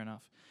 fair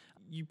enough.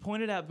 You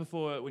pointed out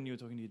before when you were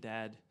talking to your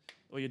dad,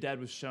 or your dad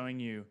was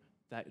showing you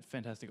that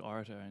fantastic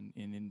orator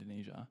in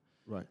Indonesia.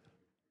 Right.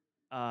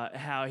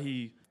 How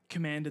he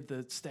commanded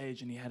the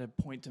stage and he had a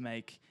point to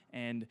make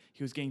and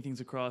he was getting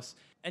things across.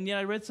 And yet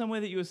I read somewhere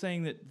that you were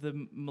saying that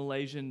the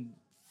Malaysian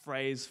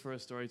phrase for a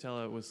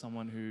storyteller was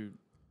someone who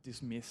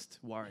dismissed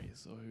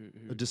worries, or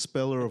who a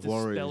dispeller of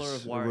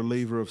worries, a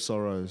reliever of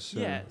sorrows.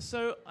 Yeah.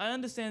 So I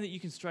understand that you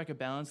can strike a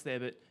balance there,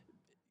 but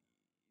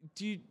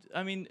do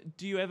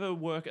you ever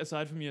work,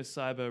 aside from your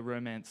cyber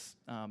romance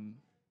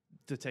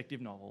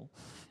detective novel,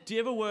 do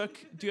you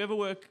ever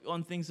work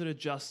on things that are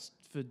just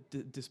for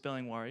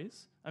dispelling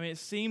worries? I mean, it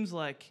seems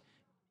like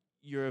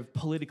you're a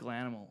political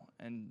animal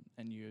and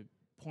you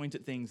point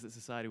at things that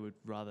society would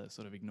rather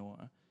sort of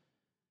ignore.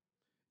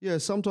 Yeah,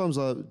 sometimes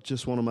I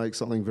just want to make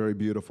something very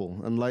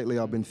beautiful. And lately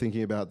I've been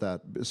thinking about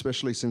that,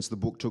 especially since the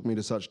book took me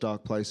to such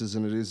dark places,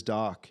 and it is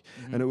dark.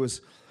 Mm-hmm. And it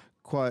was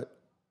quite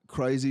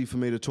crazy for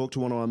me to talk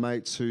to one of my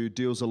mates who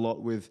deals a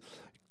lot with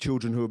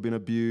children who have been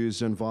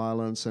abused and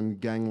violence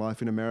and gang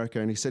life in America.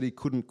 And he said he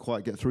couldn't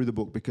quite get through the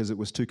book because it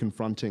was too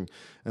confronting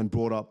and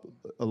brought up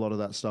a lot of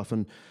that stuff.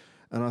 And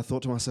I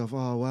thought to myself,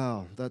 oh,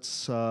 wow,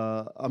 that's...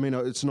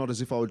 it's not as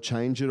if I would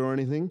change it or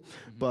anything,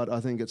 mm-hmm. but I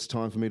think it's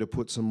time for me to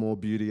put some more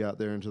beauty out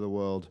there into the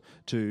world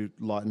to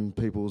lighten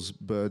people's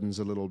burdens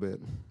a little bit.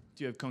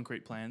 Do you have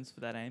concrete plans for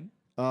that aim?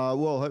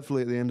 Well,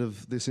 hopefully at the end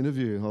of this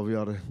interview, I'll be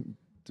able to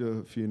do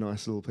a few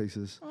nice little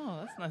pieces.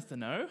 Oh, that's nice to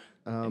know.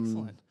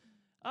 Excellent.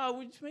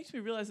 Which makes me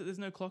realise that there's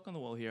no clock on the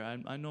wall here.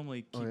 I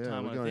normally keep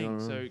time on a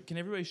thing. So can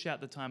everybody shout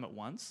the time at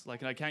once? Like,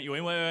 can I count you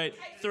in? Wait.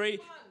 3...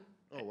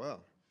 Oh, wow.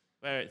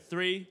 Wait,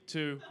 3,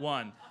 2,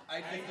 1.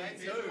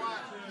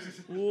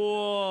 8:52.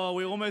 Whoa,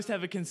 we almost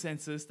have a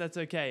consensus. That's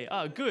okay.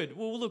 Oh, good.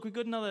 Well, look, we've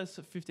got another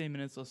 15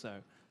 minutes or so.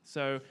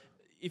 So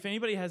if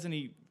anybody has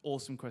any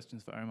awesome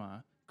questions for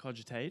Omar,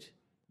 cogitate,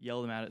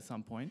 yell them out at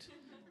some point.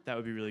 That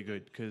would be really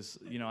good because,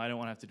 I don't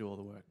want to have to do all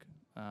the work.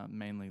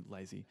 Mainly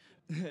lazy.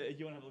 You want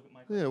to have a look at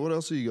my... Yeah, what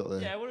else have you got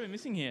there? Yeah, what are we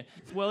missing here?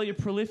 Well, you're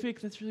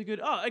prolific. That's really good.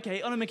 Oh,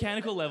 okay, on a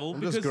mechanical level.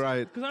 That's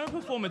great. Because I'm a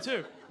performer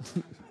too.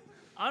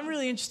 I'm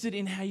really interested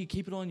in how you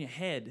keep it all in your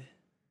head.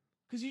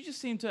 Because you just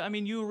seem to...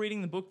 you were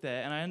reading the book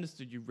there, and I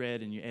understood you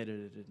read and you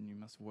edited it, and you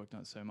must have worked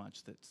on it so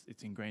much that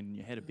it's ingrained in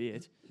your head a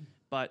bit.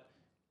 But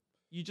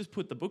you just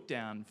put the book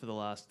down for the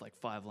last,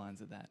 5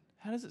 lines of that.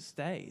 How does it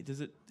stay?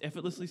 Does it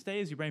effortlessly stay?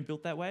 Is your brain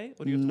built that way?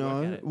 Or do you have to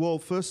work at it? Well,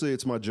 firstly,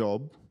 it's my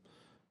job.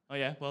 Oh,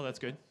 yeah? Well, that's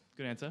good.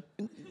 Good answer.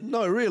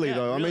 No, really, Yeah,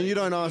 though. really. You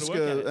don't You've ask gotta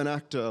work at it. an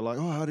actor,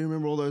 how do you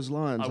remember all those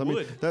lines? I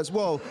would.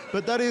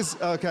 But that is...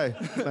 Okay,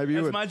 maybe you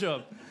That's would. my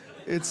job.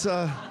 It's,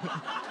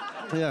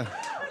 yeah.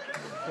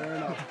 Fair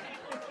enough.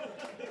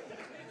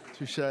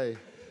 Touché.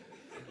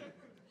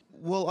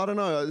 Well, I don't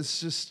know.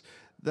 It's just...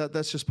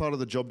 That's just part of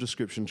the job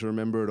description to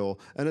remember it all.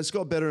 And it's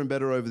got better and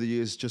better over the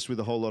years just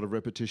with a whole lot of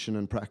repetition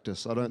and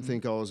practice. I don't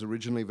think I was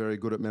originally very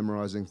good at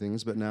memorizing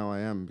things, but now I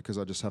am because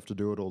I just have to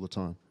do it all the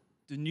time.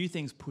 Do new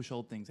things push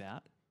old things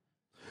out?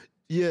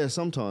 Yeah,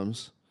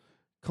 sometimes.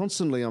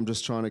 Constantly I'm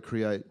just trying to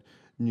create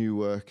new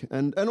work.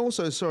 And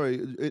also,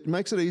 it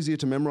makes it easier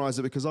to memorize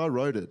it because I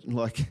wrote it.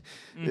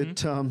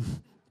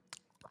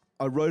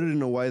 I wrote it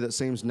in a way that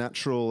seems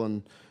natural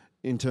and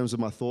in terms of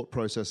my thought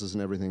processes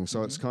and everything.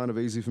 So it's kind of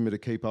easy for me to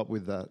keep up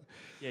with that.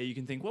 Yeah, you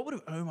can think, what would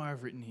Omar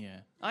have written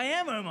here? I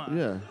am Omar.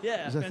 Yeah,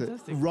 exactly.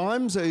 Fantastic.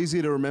 Rhymes are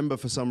easier to remember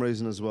for some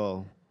reason as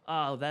well.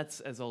 Oh,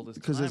 that's as old as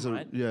time,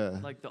 right? Yeah.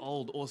 Like the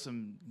old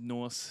awesome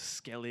Norse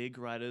Skellig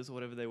writers or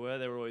whatever they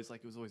were always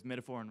it was always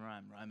metaphor and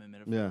rhyme and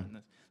metaphor. Yeah. And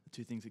the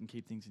two things that can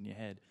keep things in your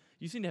head.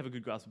 You seem to have a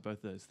good grasp of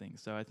both of those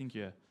things. So I think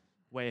you're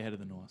way ahead of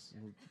the Norse.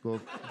 Well,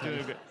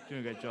 doing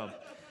a great job.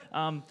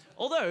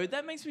 Although,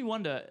 that makes me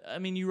wonder,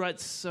 you write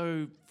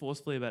so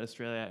forcefully about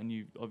Australia and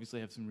you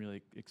obviously have some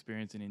really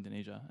experience in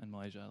Indonesia and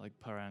Malaysia, like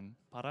Parang.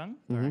 Parang,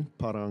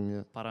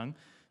 yeah. Parang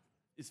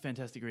is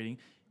fantastic reading.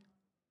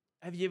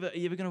 Are you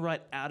ever going to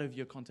write out of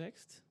your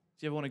context?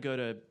 Do you ever want to go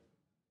to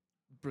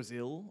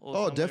Brazil?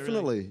 Or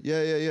definitely.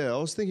 Really? Yeah. I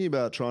was thinking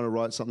about trying to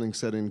write something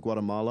set in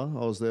Guatemala.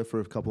 I was there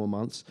for a couple of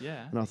months.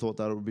 Yeah. And I thought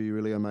that would be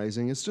really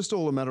amazing. It's just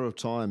all a matter of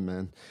time,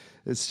 man.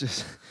 It's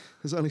just,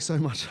 there's only so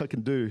much I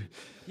can do.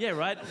 Yeah,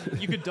 right?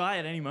 You could die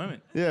at any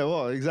moment. Yeah,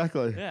 well,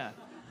 exactly. Yeah.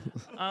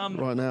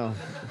 Right now.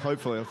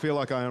 Hopefully. I feel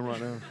like I am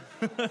right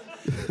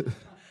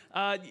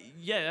now.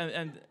 Yeah,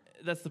 and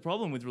that's the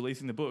problem with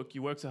releasing the book.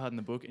 You work so hard in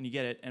the book and you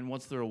get it, and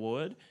what's the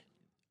reward?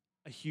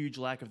 A huge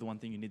lack of the one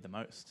thing you need the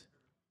most.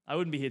 I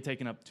wouldn't be here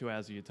taking up 2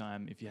 hours of your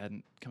time if you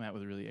hadn't come out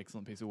with a really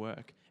excellent piece of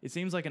work. It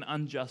seems like an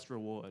unjust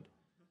reward.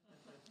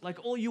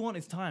 All you want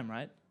is time,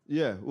 right?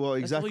 Yeah, well,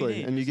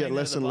 exactly. And you get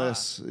less and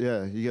less.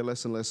 Yeah, you get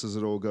less and less as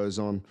it all goes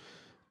on.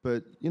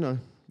 But, you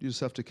just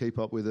have to keep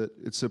up with it.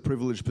 It's a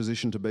privileged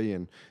position to be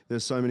in.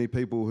 There's so many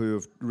people who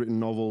have written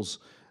novels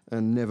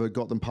and never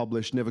got them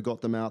published, never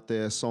got them out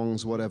there,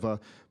 songs, whatever.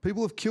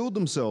 People have killed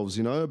themselves,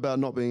 about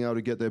not being able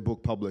to get their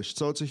book published.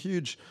 So it's a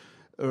huge...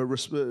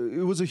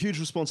 it was a huge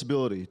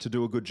responsibility to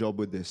do a good job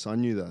with this. I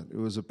knew that. It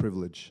was a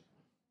privilege.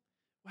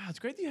 Wow, it's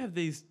great that you have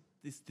this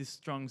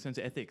strong sense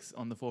of ethics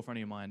on the forefront of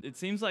your mind. It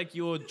seems like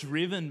you're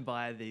driven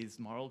by these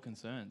moral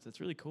concerns.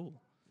 That's really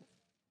cool.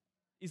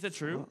 Is that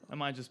true?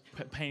 Am I just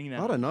painting that?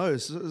 I don't know.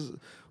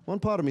 One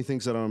part of me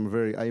thinks that I'm a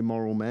very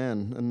amoral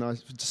man, and I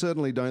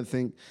certainly don't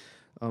think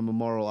I'm a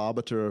moral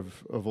arbiter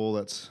of all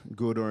that's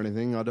good or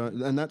anything. I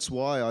don't, and that's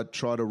why I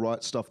try to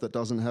write stuff that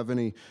doesn't have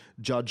any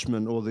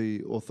judgment or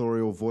the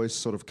authorial voice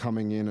sort of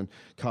coming in and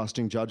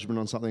casting judgment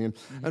on something.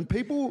 And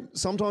people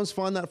sometimes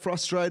find that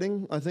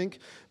frustrating, I think,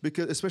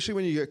 because especially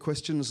when you get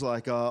questions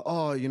like,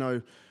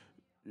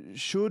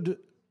 should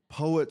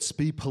poets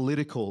be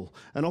political?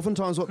 And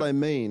oftentimes what they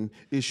mean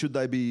is should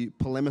they be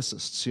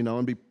polemicists,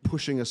 and be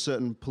pushing a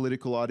certain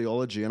political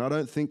ideology? And I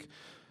don't think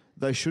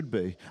they should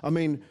be.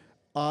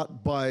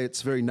 Art by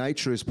its very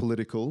nature is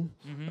political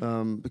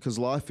because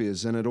life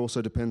is, and it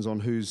also depends on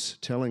who's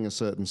telling a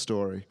certain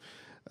story.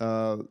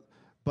 But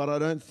I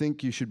don't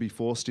think you should be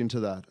forced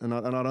into that, and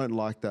I don't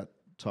like that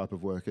type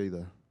of work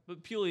either.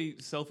 But purely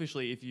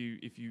selfishly, if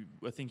you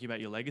were thinking about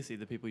your legacy,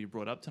 the people you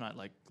brought up tonight,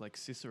 like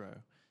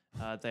Cicero,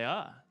 they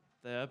are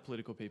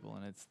political people,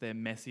 and it's their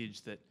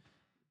message that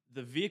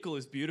the vehicle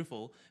is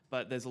beautiful,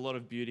 but there's a lot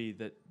of beauty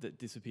that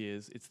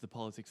disappears. It's the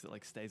politics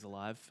that stays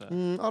alive.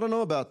 I don't know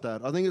about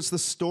that. I think it's the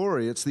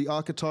story. It's the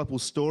archetypal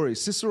story.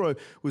 Cicero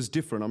was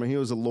different. He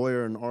was a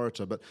lawyer and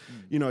orator, but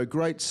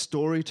great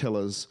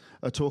storytellers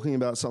are talking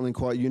about something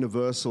quite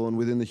universal and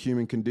within the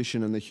human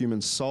condition and the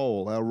human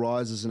soul, our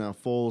rises and our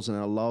falls and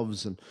our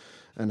loves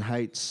and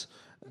hates.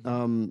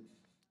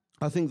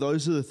 I think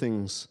those are the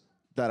things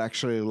that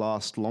actually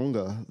last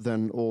longer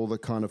than all the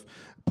kind of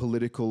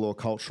political or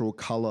cultural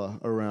colour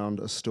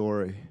around a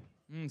story.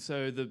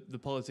 So the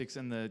politics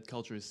and the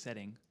culture is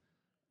setting.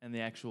 and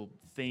the actual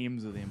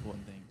themes are the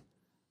important thing.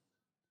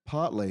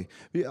 Partly.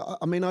 Yeah,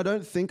 I mean, I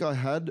don't think I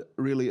had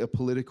really a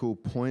political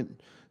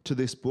point to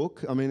this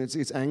book. I mean,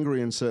 it's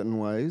angry in certain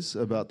ways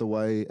about the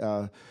way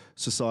our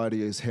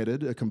society is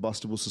headed, a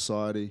combustible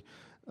society,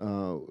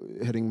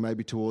 heading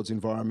maybe towards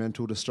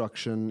environmental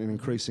destruction and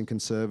increasing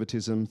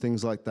conservatism,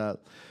 things like that.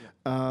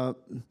 Yeah.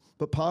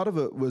 But part of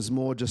it was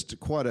more just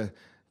quite a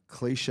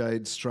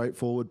cliched,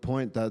 straightforward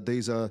point that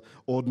these are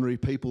ordinary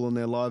people and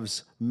their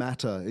lives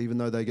matter, even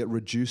though they get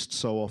reduced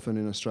so often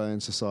in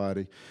Australian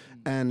society.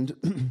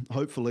 And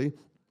hopefully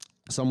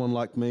someone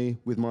like me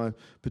with my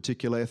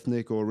particular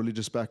ethnic or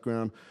religious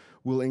background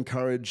will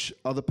encourage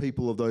other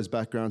people of those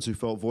backgrounds who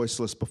felt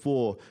voiceless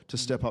before to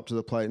step up to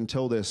the plate and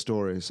tell their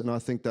stories. And I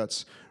think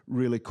that's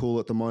really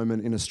cool at the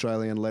moment in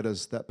Australian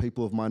letters, that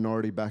people of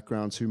minority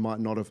backgrounds who might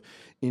not have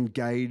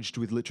engaged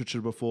with literature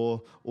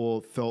before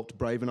or felt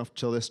brave enough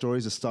to tell their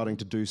stories are starting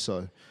to do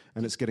so.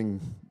 And it's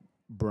getting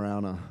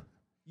browner.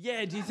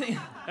 Yeah, do you think...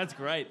 That's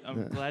great.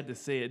 I'm glad to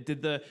see it.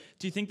 Do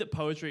you think that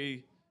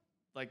poetry...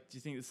 do you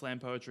think that slam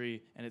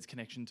poetry and its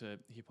connection to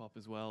hip-hop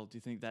as well, do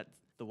you think that's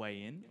the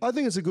way in? I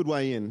think it's a good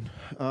way in.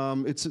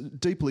 It's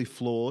deeply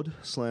flawed,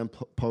 slam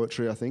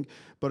poetry, I think,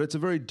 but it's a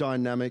very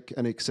dynamic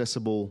and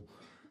accessible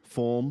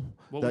form.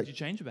 What would you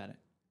change about it?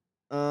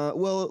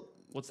 Well,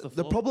 what's the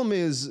flaw? The problem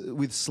is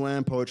with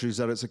slam poetry is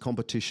that it's a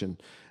competition,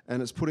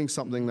 and it's putting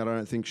something that I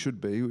don't think should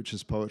be, which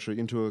is poetry,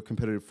 into a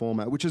competitive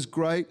format, which is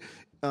great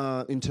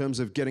in terms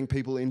of getting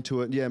people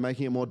into it,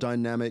 making it more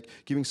dynamic,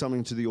 giving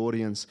something to the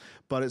audience.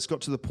 But it's got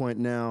to the point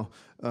now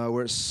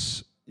where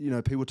it's,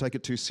 people take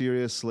it too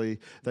seriously.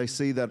 They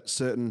see that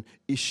certain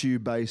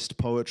issue-based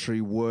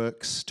poetry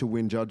works to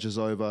win judges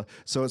over.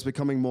 So it's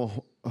becoming more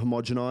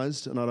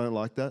homogenized, and I don't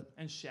like that.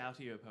 And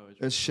shoutier poetry.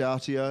 It's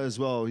shoutier as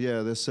well,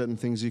 yeah. There's certain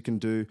things you can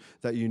do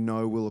that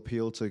will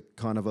appeal to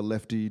kind of a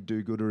lefty,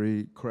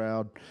 do-goodery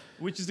crowd.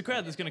 Which is the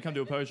crowd that's going to come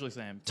to a poetry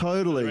slam.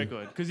 Totally.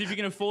 Because if you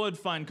can afford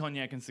fine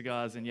cognac and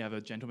cigars, then you have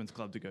a gentleman's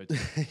club to go to.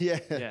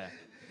 Yeah.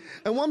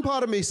 And one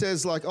part of me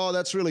says,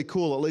 that's really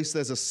cool. At least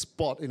there's a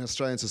spot in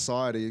Australian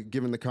society,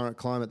 given the current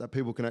climate, that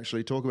people can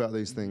actually talk about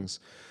these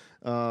things.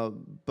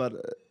 But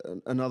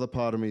another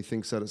part of me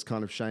thinks that it's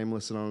kind of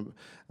shameless, and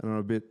I'm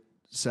a bit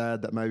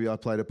sad that maybe I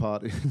played a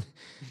part in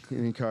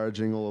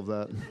encouraging all of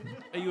that.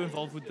 Are you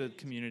involved with the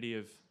community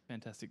of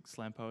fantastic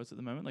slam poets at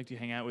the moment? Do you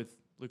hang out with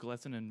Luke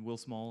Lesson and Will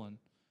Small and...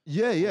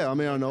 Yeah. I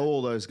mean, I know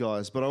all those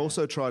guys, but I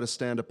also try to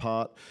stand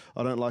apart.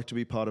 I don't like to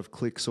be part of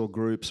cliques or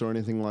groups or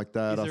anything like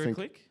that. Is there a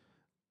clique?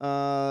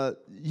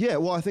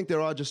 Well, I think there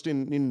are just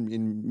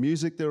in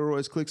music, there are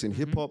always cliques. In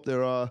hip-hop,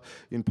 there are.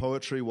 In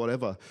poetry,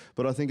 whatever.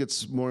 But I think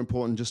it's more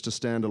important just to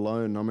stand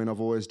alone. I mean,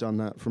 I've always done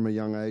that from a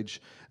young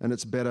age. And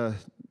it's better,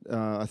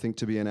 I think,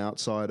 to be an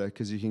outsider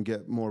because you can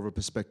get more of a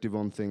perspective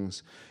on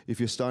things. If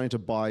you're starting to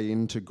buy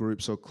into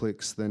groups or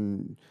cliques,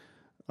 then,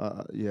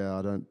 I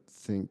don't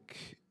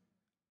think...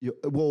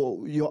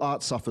 your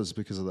art suffers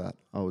because of that,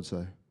 I would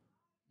say.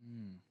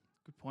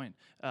 Good point.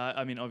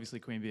 I mean, obviously,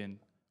 Queanbeyan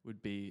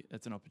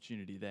it's an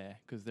opportunity there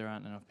because there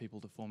aren't enough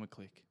people to form a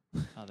clique,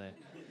 are there?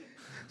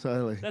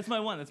 Totally. That's my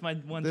one.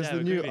 There's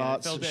the new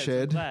arts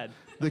shed,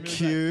 the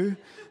queue.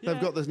 They've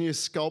got the new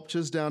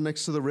sculptures down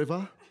next to the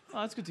river.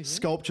 Oh, that's good to hear.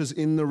 Sculptures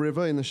in the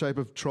river in the shape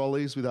of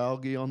trolleys with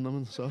algae on them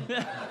and stuff.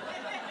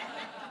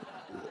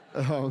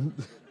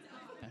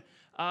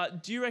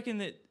 Do you reckon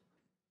that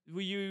were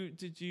you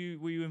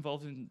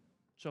involved in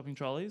shopping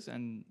trolleys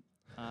and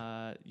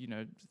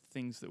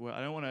things that were...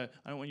 I don't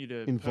want you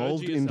to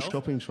involved perjure in yourself.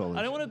 shopping trolleys.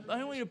 I don't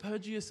want you to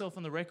perjure yourself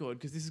on the record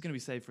because this is going to be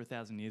saved for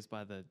 1,000 years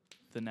by the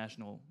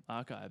National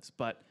Archives.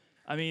 But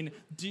I mean,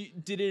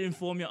 did it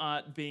inform your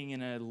art being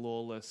in a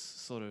lawless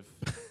sort of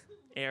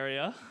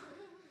area?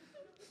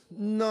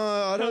 No,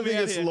 I don't think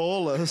it's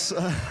lawless.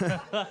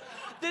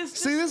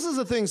 See, this is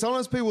the thing.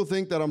 Sometimes people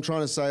think that I'm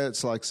trying to say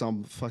it's like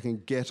some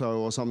fucking ghetto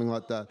or something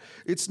like that.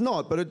 It's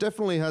not, but it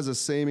definitely has a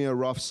seamier,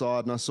 rough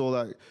side, and I saw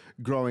that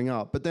growing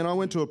up. But then I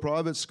went to a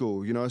private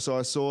school, so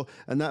I saw,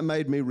 and that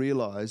made me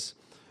realise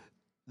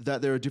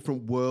that there are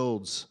different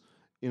worlds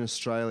in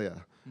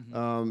Australia.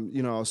 I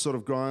was sort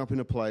of growing up in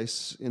a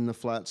place in the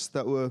flats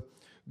that were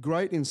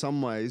great in some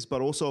ways,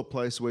 but also a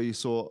place where you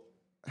saw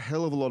a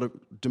hell of a lot of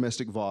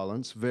domestic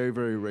violence very,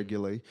 very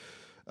regularly.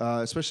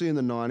 Especially in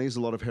the 90s, a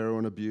lot of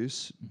heroin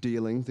abuse,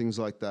 dealing, things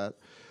like that.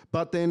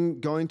 But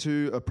then going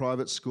to a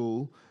private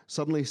school,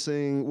 suddenly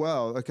seeing,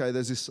 wow, okay,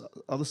 there's this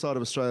other side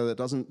of Australia that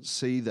doesn't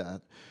see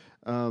that.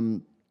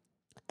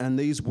 And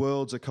these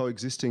worlds are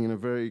coexisting in a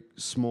very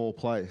small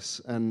place.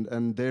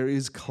 And there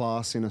is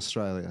class in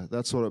Australia.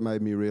 That's what it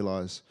made me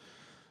realise.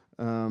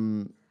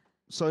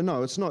 So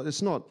no, it's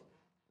not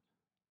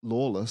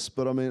lawless,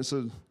 but I mean, it's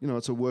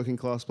a working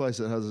class place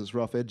that has its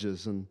rough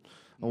edges, and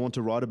I want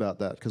to write about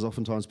that because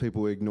oftentimes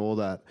people ignore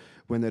that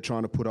when they're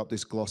trying to put up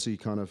this glossy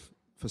kind of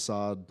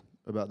facade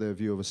about their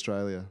view of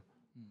Australia.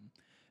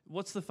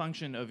 What's the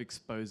function of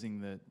exposing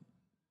the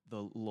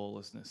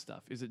lawlessness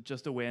stuff? Is it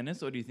just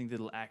awareness, or do you think that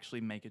it'll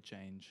actually make a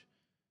change?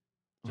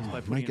 Just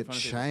by putting make it in a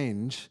front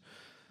change?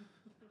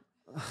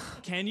 Of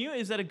Can you?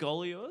 Is that a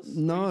goal of yours?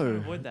 No. Or are you trying to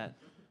avoid that?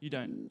 You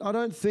don't. I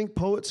don't think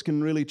poets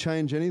can really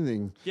change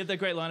anything. You have that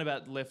great line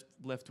about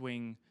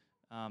left-wing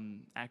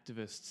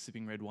activists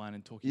sipping red wine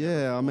and talking.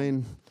 Yeah, I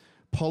mean,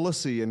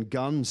 policy and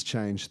guns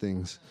change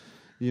things.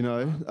 You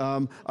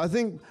know, I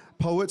think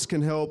poets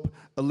can help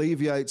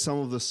alleviate some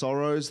of the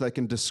sorrows. They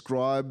can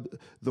describe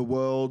the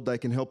world. They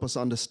can help us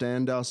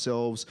understand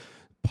ourselves.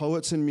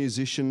 Poets and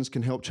musicians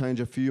can help change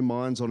a few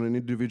minds on an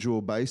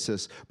individual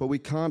basis, but we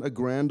can't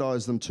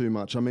aggrandize them too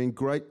much. I mean,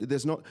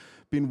 there's not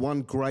been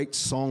one great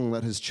song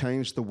that has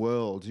changed the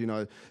world. You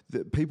know,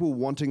 people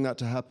wanting that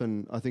to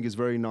happen, I think, is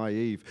very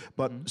naive.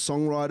 But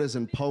songwriters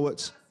and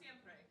poets...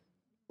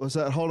 What's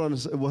that? Hold on.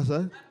 What's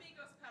that?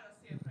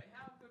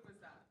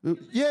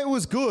 Yeah, it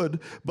was good,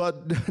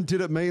 but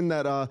did it mean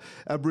that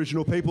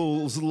Aboriginal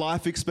people's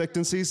life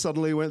expectancy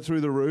suddenly went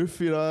through the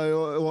roof, you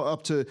know, or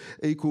up to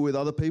equal with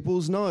other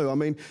people's? No, I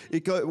mean,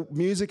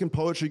 music and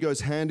poetry goes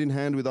hand in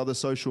hand with other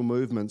social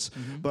movements,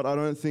 but I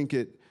don't think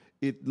it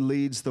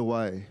leads the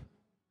way.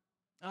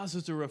 Oh, so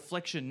it's a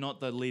reflection,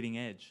 not the leading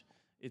edge.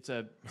 It's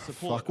a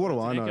support. Fuck, what do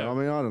I know? I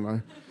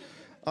mean,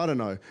 I don't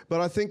know.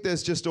 But I think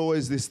there's just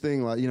always this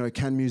thing like, you know,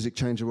 can music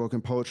change the world?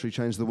 Can poetry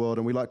change the world?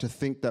 And we like to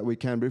think that we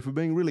can. But if we're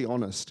being really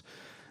honest,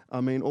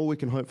 I mean, all we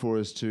can hope for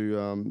is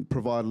to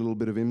provide a little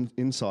bit of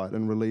insight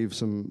and relieve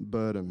some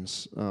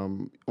burdens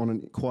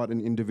on quite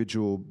an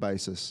individual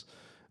basis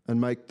and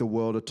make the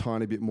world a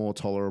tiny bit more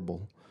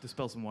tolerable.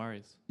 Dispel some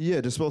worries. Yeah,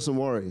 dispel some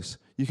worries.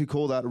 You could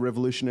call that a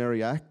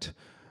revolutionary act.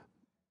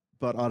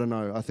 But I don't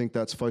know, I think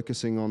that's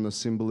focusing on the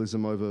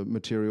symbolism over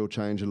material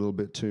change a little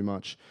bit too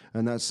much.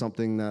 And that's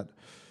something that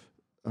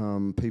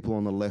people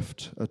on the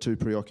left are too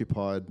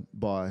preoccupied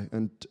by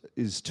and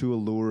is too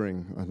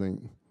alluring, I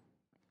think. Do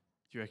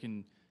you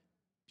reckon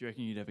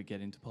you'd ever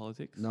get into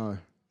politics? No.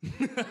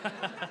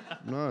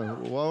 No,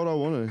 why would I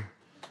want to?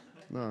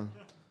 No.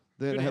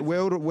 Then,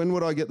 when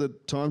would I get the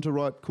time to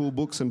write cool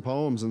books and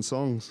poems and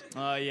songs?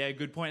 Oh, yeah,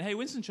 good point. Hey,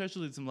 Winston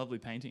Churchill did some lovely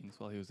paintings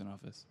while he was in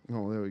office.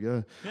 Oh, there we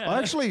go. Yeah. I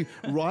actually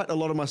write a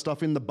lot of my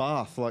stuff in the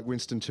bath like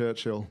Winston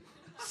Churchill.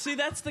 See,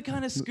 that's the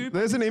kind of scoop.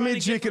 There's an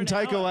image you can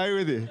take away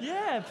with you.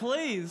 Yeah,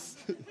 please.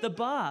 The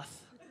bath.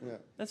 Yeah.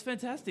 That's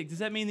fantastic. Does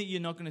that mean that you're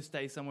not going to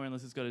stay somewhere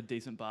unless it's got a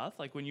decent bath?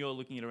 Like when you're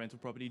looking at a rental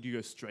property, do you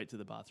go straight to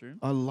the bathroom?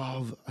 I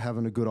love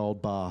having a good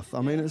old bath.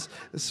 I mean,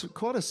 it's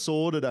quite a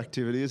sordid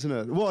activity, isn't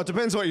it? Well, it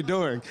depends what you're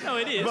doing. No,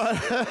 it is.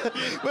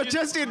 But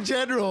just in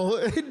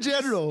general,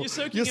 you're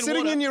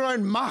sitting in your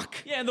own muck.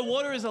 Yeah, and the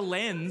water is a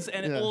lens,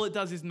 and all it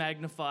does is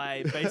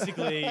magnify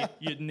basically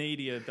your knee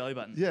to your belly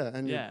button. Yeah,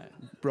 and your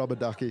rubber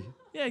ducky.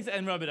 Yeah,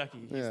 and Rubber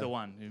Ducky. He's the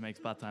one who makes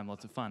bath time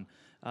lots of fun.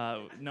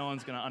 No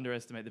one's going to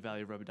underestimate the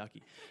value of Rubber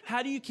Ducky.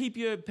 How do you keep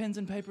your pens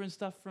and paper and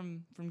stuff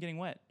from getting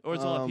wet? Or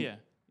it's all up here,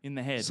 in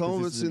the head? Some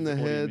of it's in the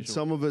head, visual.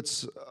 Some of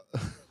it's...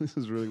 this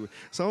is really weird.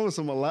 Some of it's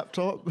on my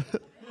laptop.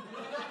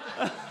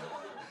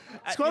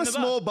 It's quite a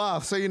small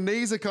bath, so your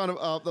knees are kind of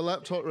up, the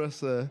laptop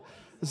rests there.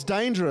 It's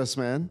dangerous,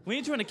 man. We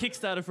need to run a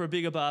Kickstarter for a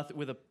bigger bath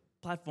with a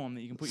platform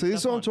that you can put your stuff on. See, this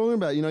is what I'm talking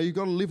about. You know, you've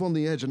got to live on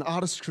the edge. An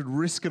artist should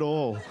risk it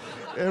all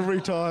every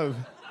time.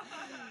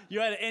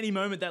 At any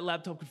moment that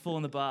laptop could fall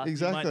in the bath.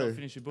 Exactly. You might not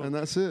finish your book. And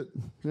that's it.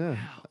 Yeah. Wow.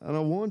 And I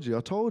warned you.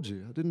 I told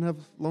you. I didn't have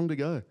long to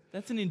go.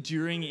 That's an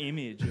enduring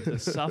image of the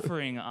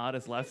suffering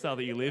artist lifestyle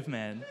that you live,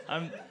 man.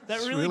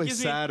 It's really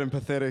sad and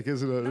pathetic,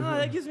 isn't it? No,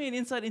 that gives me an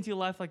insight into your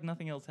life like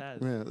nothing else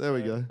has. Yeah, there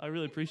we go. I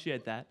really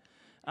appreciate that.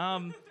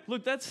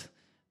 Look, that's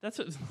what,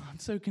 I'm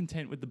so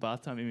content with the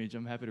bath time image.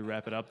 I'm happy to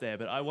wrap it up there.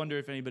 But I wonder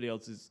if anybody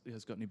else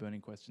has got any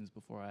burning questions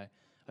before I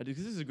do,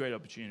 because this is a great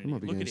opportunity. I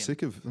might be getting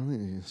sick of. I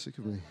think you're sick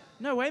of me.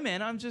 No way,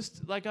 man. I'm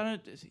just like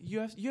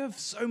You have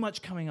so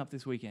much coming up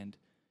this weekend.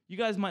 You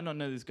guys might not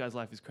know this guy's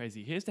life is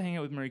crazy. He has to hang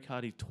out with Marie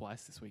Cardi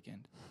twice this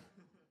weekend.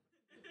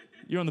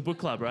 You're on the book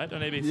club, right? On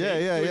ABC.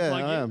 Yeah,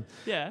 I am.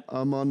 Yeah.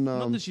 I'm on.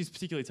 Not that she's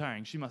particularly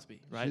tiring. She must be,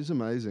 right? She's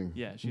amazing.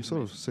 Yeah, I'm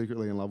sort of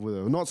secretly in love with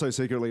her. Not so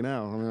secretly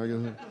now. I mean, I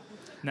guess.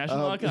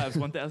 National Archives,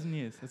 1,000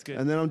 years. That's good.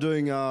 And then I'm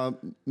doing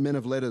Men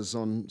of Letters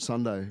on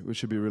Sunday, which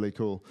should be really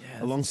cool.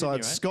 Yeah,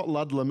 alongside Sydney, right? Scott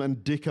Ludlam and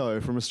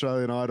Dicko from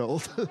Australian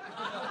Idol.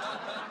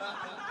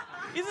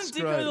 Isn't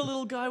Dicko the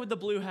little guy with the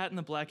blue hat and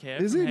the black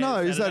hair? Is he?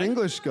 No, he's that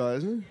English guy,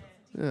 isn't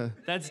he? Yeah.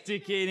 That's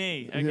Dickie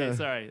Nee. Okay,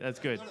 sorry. That's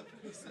good.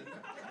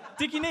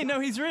 Dickie Nee, no,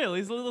 he's real.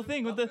 He's the little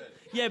thing with the...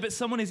 Yeah, but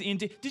someone is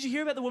into... Did you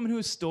hear about the woman who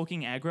was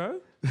stalking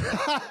Aggro?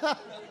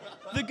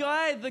 The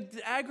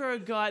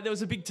aggro guy, there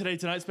was a big Today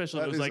Tonight special.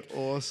 That it was is like,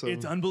 awesome.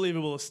 It's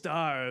unbelievable, a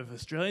star of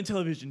Australian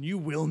television. You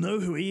will know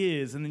who he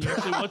is. And then you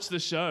actually watch the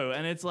show,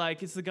 and it's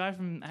like, it's the guy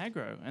from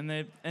Aggro.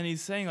 And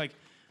he's saying like,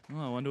 oh,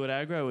 I wonder what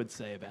Aggro would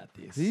say about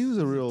this. He was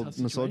a real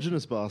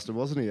misogynist bastard,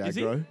 wasn't he,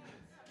 Aggro?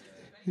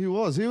 He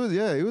was, he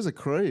was a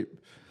creep.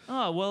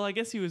 Oh, well, I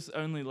guess he was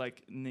only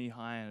like knee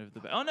high of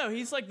the... Oh, no,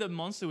 he's like the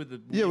monster with the...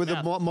 Yeah, with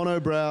mouth. the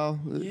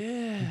monobrow.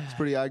 Yeah. It's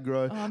pretty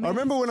aggro. Oh, man, I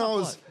remember when I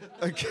was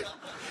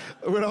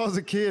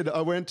a kid,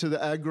 I went to the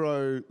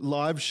Aggro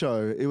live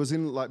show. It was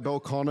in like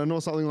Belconnen or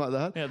something like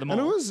that. Yeah, the mall.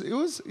 And it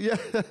was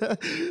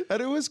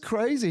and it was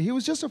crazy. He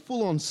was just a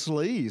full-on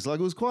sleaze. Like,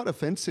 it was quite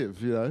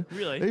offensive, you know.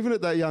 Really? Even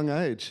at that young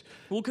age.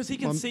 Well, because he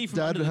can see from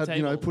Dad under the had, table.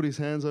 you know, put his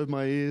hands over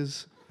my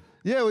ears.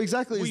 Yeah, well,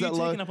 exactly. Were Is you that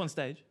low? taken up on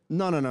stage?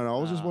 No. I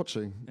was just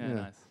watching. Yeah, Yeah.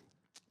 nice.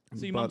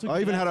 So your mum But took I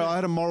you even out I to-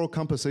 had a moral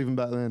compass even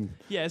back then.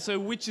 Yeah, so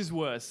which is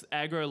worse,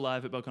 aggro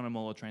live at Belconnen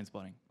Mall or train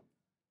spotting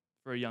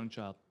for a young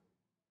child?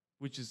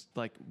 Which is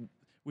going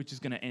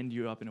to end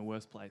you up in a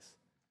worse place?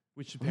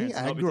 Which should I think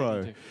parents not be taking you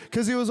aggro. to?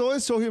 Because he was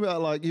always talking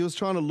about, like, he was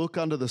trying to look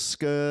under the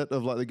skirt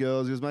of, like, the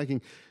girls. He was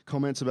making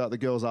comments about the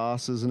girls'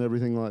 asses and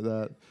everything like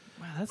that.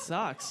 Wow, that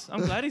sucks.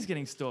 I'm glad he's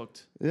getting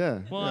stalked.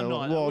 Yeah. Well, yeah, I'm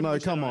not. I Well, wouldn't no,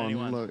 wish that come on on.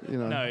 anyone. Look, you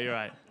know. No, you're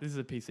right. This is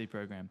a PC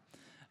program.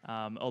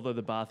 Although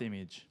the bath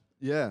image.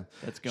 Yeah.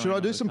 That's going Should I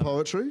on do the some cover.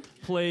 poetry?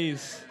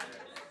 Please.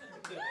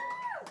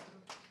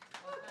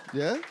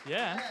 Yeah?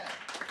 Yeah.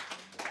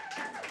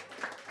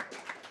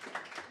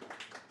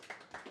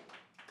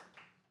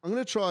 I'm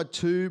going to try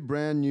 2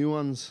 brand new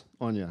ones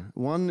on you.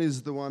 One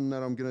is the one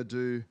that I'm going to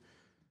do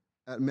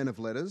at Men of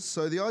Letters.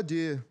 So the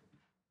idea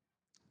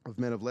of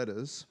Men of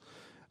Letters,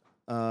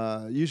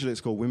 usually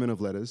it's called Women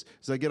of Letters,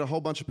 is they get a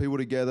whole bunch of people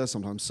together,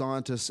 sometimes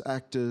scientists,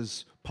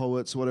 actors,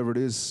 poets, whatever it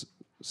is,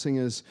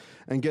 singers,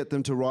 and get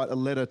them to write a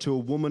letter to a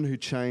woman who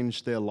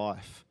changed their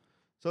life.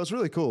 So it's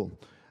really cool.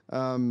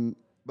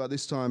 But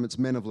this time it's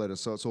Men of Letters,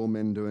 so it's all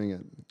men doing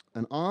it.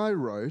 And I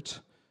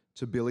wrote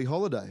to Billie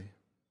Holiday.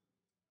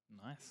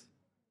 Nice.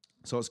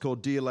 So it's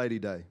called Dear Lady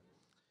Day.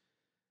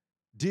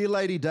 Dear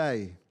Lady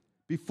Day,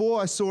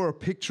 before I saw a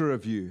picture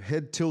of you,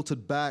 head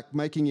tilted back,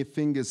 making your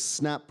fingers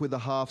snap with a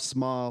half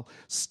smile,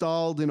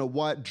 styled in a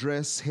white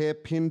dress, hair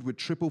pinned with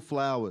triple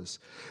flowers.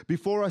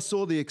 Before I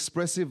saw the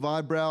expressive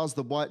eyebrows,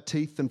 the white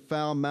teeth and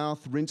foul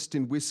mouth rinsed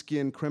in whiskey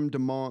and creme de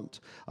menthe,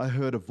 I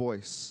heard a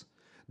voice.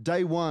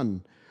 Day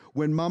 1,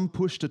 when Mum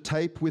pushed a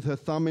tape with her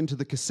thumb into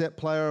the cassette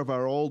player of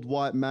our old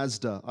white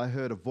Mazda, I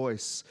heard a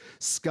voice.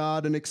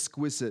 Scarred and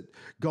exquisite,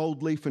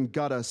 gold leaf and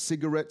gutter,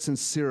 cigarettes and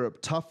syrup,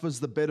 tough as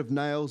the bed of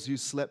nails you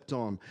slept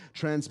on,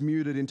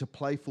 transmuted into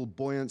playful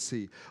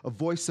buoyancy. A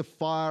voice of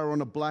fire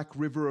on a black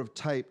river of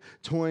tape,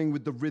 toying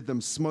with the rhythm,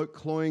 smoke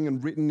cloying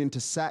and written into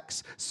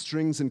sax,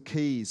 strings and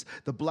keys.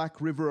 The black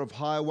river of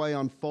highway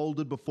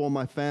unfolded before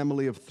my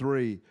family of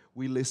 3.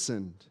 We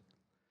listened.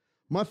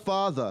 My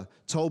father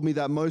told me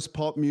that most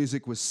pop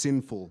music was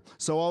sinful,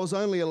 so I was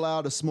only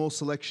allowed a small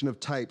selection of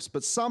tapes,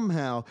 but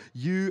somehow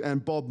you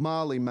and Bob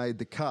Marley made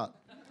the cut.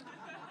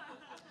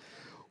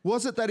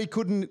 Was it that he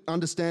couldn't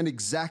understand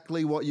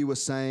exactly what you were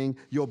saying,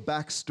 your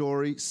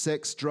backstory,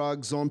 sex,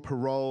 drugs, on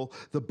parole,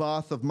 the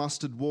bath of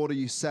mustard water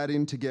you sat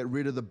in to get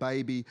rid of the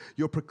baby,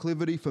 your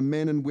proclivity for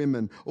men and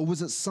women, or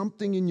was it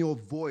something in your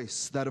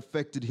voice that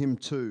affected him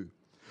too?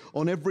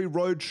 On every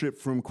road trip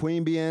from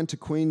Queanbeyan to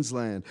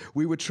Queensland,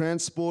 we were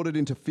transported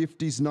into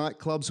 50s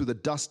nightclubs with a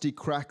dusty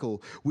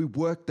crackle. We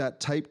worked that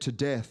tape to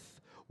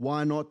death.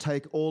 Why not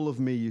take all of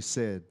me, you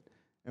said.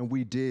 And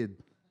we did.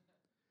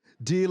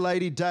 Dear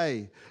Lady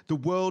Day, the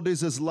world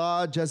is as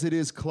large as it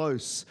is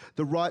close.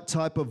 The right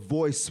type of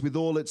voice with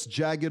all its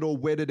jagged or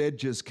wedded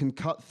edges can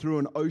cut through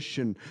an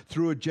ocean,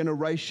 through a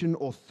generation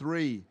or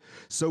 3.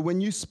 So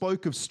when you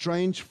spoke of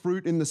strange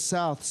fruit in the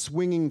south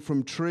swinging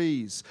from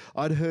trees,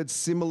 I'd heard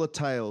similar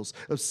tales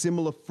of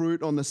similar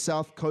fruit on the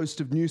south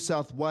coast of New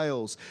South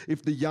Wales,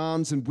 if the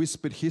yarns and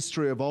whispered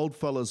history of old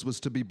fellas was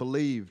to be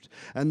believed.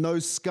 And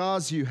those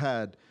scars you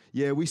had,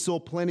 yeah, we saw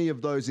plenty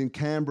of those in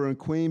Canberra and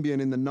Queanbeyan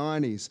in the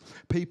 90s.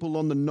 People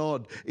on the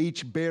nod,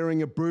 each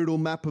bearing a brutal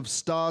map of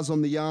stars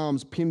on the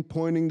arms,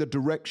 pinpointing the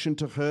direction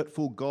to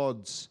hurtful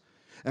gods.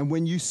 And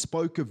when you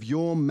spoke of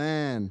your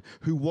man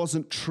who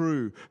wasn't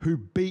true, who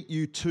beat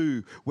you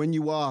too, when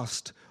you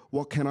asked,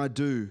 what can I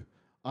do?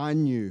 I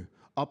knew,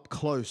 up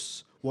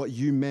close, what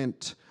you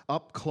meant.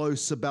 Up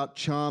close about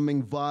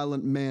charming,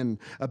 violent men,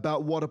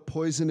 about what a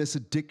poisonous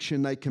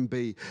addiction they can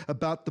be,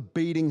 about the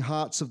beating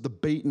hearts of the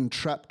beaten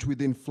trapped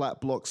within flat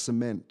block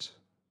cement.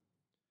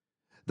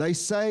 They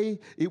say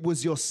it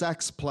was your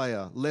sax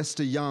player,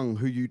 Lester Young,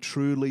 who you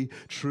truly,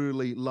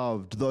 truly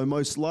loved, though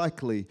most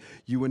likely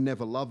you were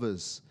never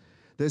lovers.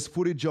 There's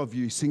footage of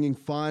you singing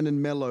fine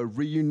and mellow,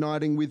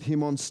 reuniting with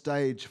him on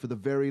stage for the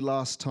very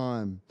last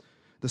time.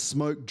 The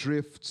smoke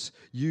drifts,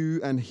 you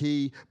and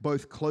he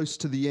both close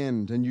to the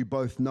end, and you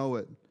both know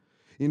it.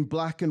 In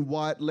black and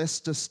white,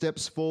 Lester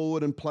steps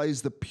forward and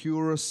plays the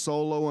purest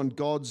solo on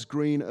God's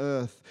green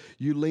earth.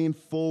 You lean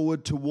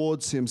forward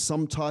towards him,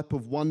 some type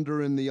of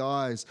wonder in the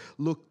eyes.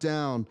 Look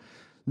down,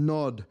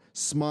 nod,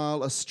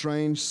 smile a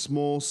strange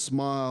small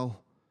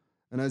smile.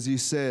 And as you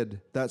said,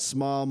 that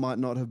smile might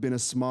not have been a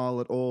smile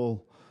at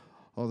all,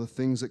 or the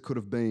things it could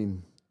have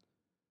been.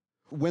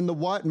 When the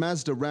white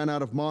Mazda ran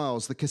out of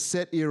miles, the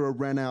cassette era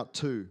ran out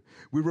too.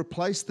 We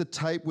replaced the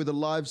tape with a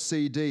live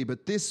CD,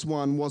 but this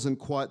one wasn't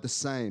quite the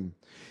same.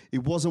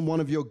 It wasn't one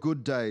of your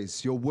good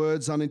days, your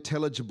words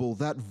unintelligible,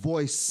 that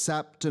voice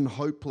sapped and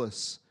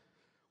hopeless.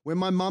 When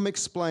my mum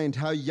explained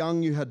how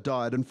young you had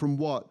died and from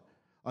what,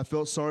 I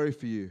felt sorry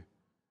for you.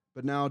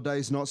 But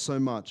nowadays, not so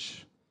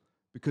much,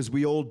 because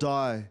we all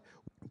die.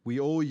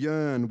 We all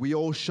yearn, we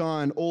all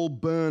shine, all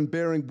burn,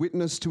 bearing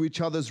witness to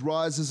each other's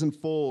rises and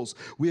falls.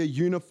 We are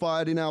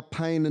unified in our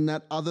pain and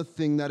that other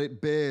thing that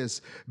it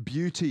bears,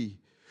 beauty.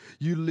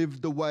 You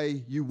lived the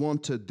way you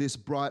wanted, this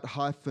bright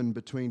hyphen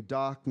between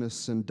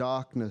darkness and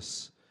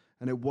darkness.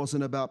 And it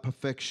wasn't about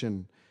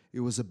perfection, it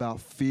was about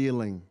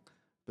feeling.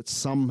 But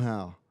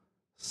somehow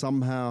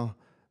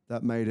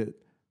that made it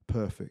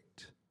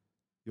perfect.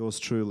 Yours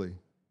truly,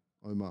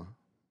 Omar.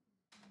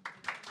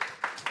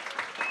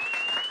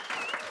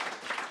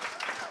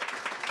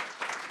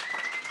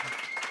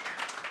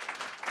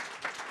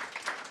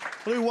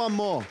 I'll do one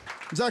more.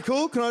 Is that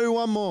cool? Can I do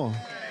one more?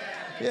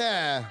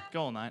 Yeah.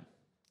 Go on, mate.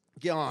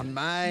 Get on,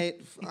 mate.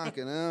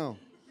 Fucking hell.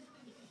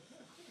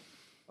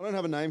 I don't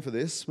have a name for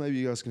this. Maybe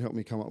you guys can help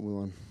me come up with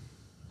one.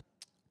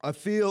 I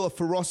feel a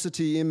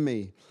ferocity in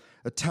me,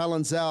 a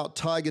talons out,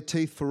 tiger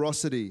teeth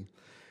ferocity.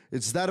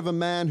 It's that of a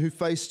man who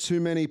faced too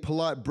many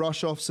polite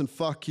brush-offs and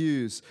fuck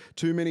yous,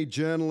 too many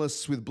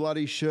journalists with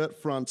bloody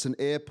shirt fronts and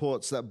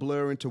airports that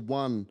blur into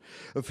one,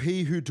 of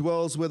he who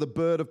dwells where the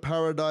bird of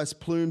paradise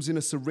plumes in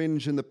a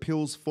syringe and the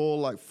pills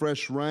fall like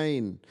fresh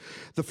rain,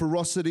 the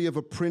ferocity of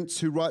a prince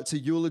who writes a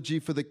eulogy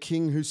for the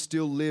king who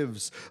still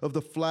lives, of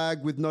the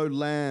flag with no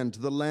land,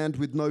 the land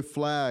with no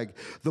flag,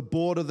 the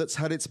border that's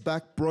had its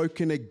back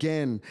broken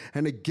again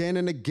and again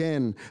and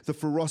again, the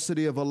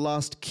ferocity of a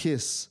last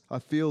kiss. I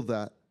feel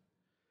that.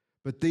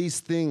 But these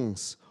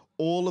things,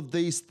 all of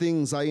these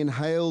things, I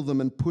inhale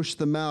them and push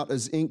them out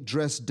as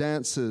ink-dressed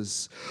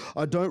dancers.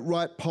 I don't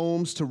write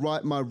poems to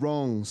right my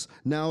wrongs.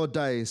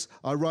 Nowadays,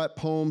 I write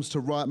poems to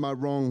write my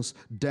wrongs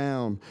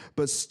down.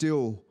 But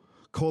still,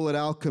 call it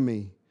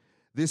alchemy.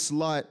 This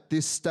light,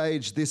 this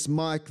stage, this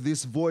mic,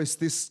 this voice,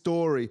 this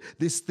story,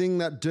 this thing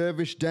that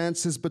dervish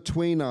dances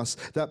between us,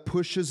 that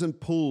pushes and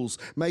pulls,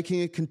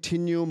 making a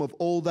continuum of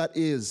all that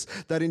is,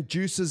 that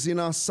induces in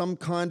us some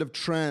kind of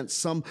trance,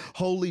 some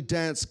holy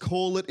dance,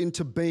 call it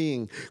into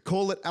being,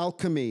 call it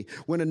alchemy,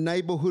 when a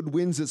neighborhood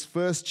wins its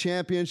first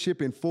championship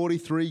in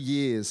 43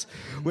 years,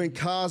 when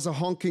cars are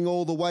honking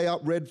all the way up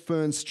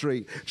Redfern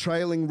Street,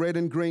 trailing red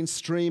and green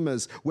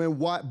streamers, when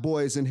white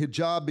boys and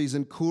hijabis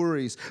and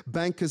kuris,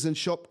 bankers and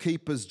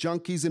shopkeepers,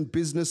 junkies and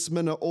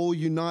businessmen are all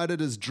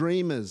united as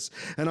dreamers.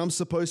 And I'm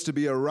supposed to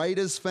be a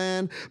Raiders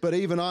fan, but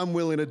even I'm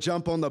willing to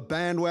jump on the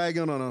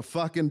bandwagon on a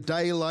fucking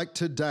day like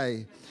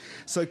today.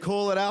 So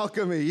call it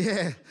alchemy,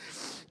 yeah.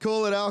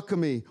 Call it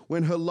alchemy,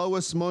 when her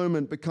lowest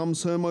moment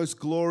becomes her most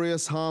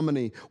glorious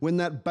harmony, when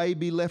that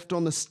baby left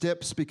on the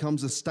steps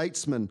becomes a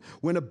statesman,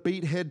 when a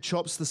beathead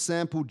chops the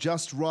sample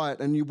just right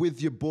and you're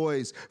with your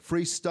boys,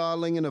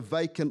 freestyling in a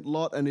vacant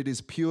lot and it is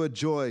pure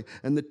joy,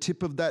 and the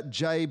tip of that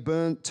J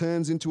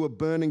turns into a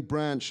burning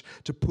branch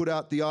to put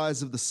out the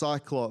eyes of the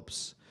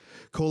Cyclops.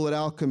 Call it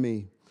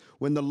alchemy,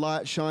 when the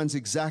light shines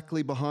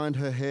exactly behind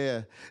her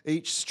hair,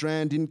 each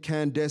strand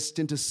incandescent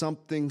into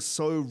something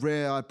so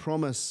rare, I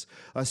promise.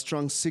 I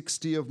strung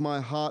 60 of my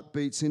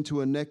heartbeats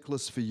into a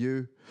necklace for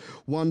you,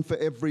 one for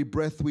every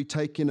breath we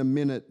take in a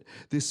minute.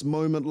 This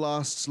moment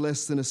lasts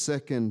less than a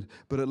second,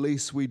 but at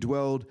least we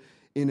dwelled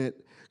in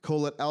it.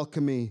 Call it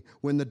alchemy,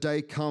 when the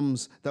day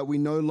comes that we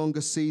no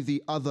longer see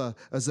the other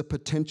as a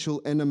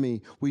potential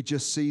enemy, we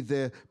just see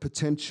their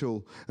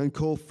potential, and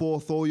call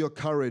forth all your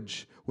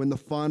courage when the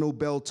final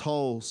bell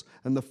tolls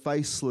and the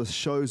faceless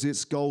shows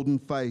its golden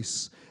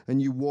face,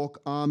 and you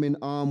walk arm in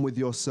arm with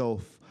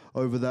yourself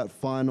over that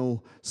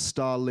final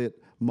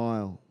starlit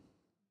mile.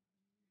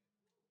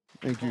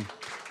 Thank you.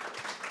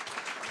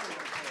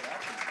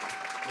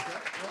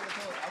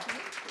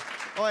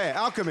 Oh yeah,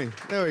 alchemy.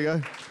 There we go.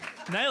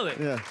 Nailed it.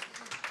 Yeah.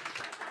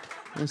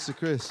 Thanks to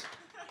Chris.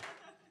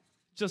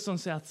 Just on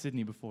South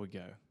Sydney before we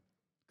go,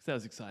 because that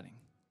was exciting.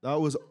 That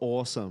was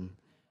awesome.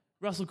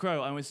 Russell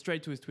Crowe, I went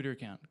straight to his Twitter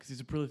account because he's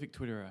a prolific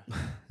Twitterer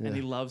and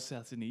he loves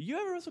South Sydney. You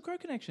have a Russell Crowe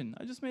connection.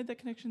 I just made that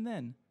connection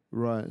then.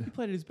 Right. You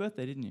played at his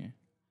birthday, didn't you?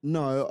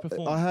 No,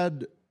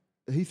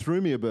 he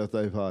threw me a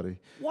birthday party.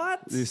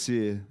 What? This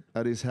year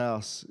at his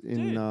house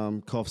in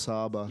Coffs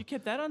Harbour. You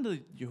kept that under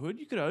your hood?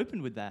 You could have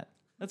opened with that.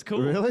 That's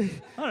cool. Really?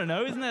 I don't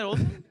know. Isn't that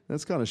awesome?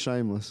 That's kind of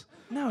shameless.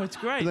 No, it's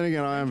great. But then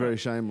again, I am very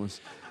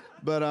shameless.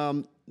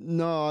 But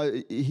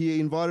no, he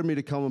invited me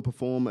to come and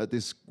perform at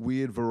this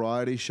weird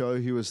variety show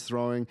he was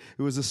throwing.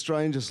 It was the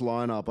strangest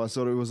lineup. I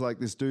thought it was like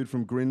this dude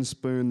from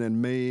Grinspoon,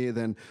 then me,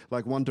 then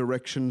like One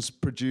Direction's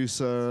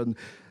producer. And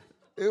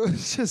it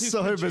was just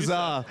so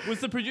bizarre.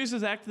 Was the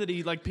producer's act that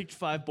he like picked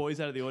 5 boys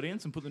out of the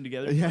audience and put them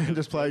together? Yeah, and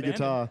just played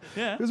guitar.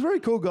 Yeah. He was a very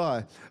cool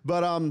guy.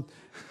 But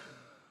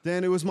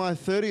then it was my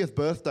 30th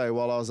birthday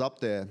while I was up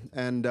there,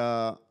 and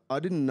I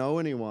didn't know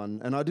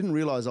anyone, and I didn't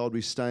realise I would be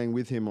staying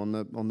with him on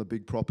the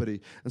big property.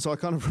 And so I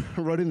kind of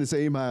wrote in this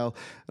email,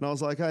 and I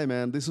was like, hey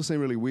man, this will seem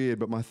really weird,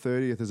 but my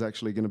 30th is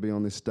actually going to be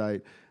on this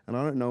date, and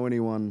I don't know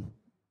anyone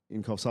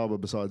in Coffs Harbour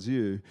besides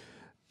you.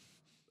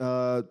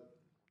 Do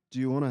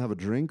you want to have a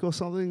drink or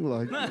something?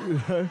 Like,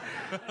 you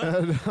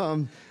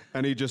know?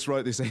 And he just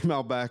wrote this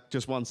email back,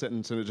 just one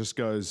sentence, and it just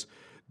goes,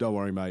 don't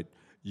worry, mate,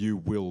 you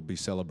will be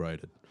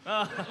celebrated.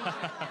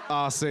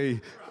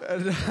 RC.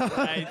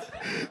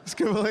 It's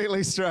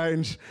completely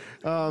strange.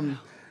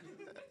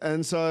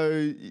 And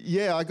so,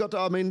 yeah, I got to,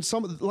 I mean,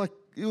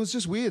 it was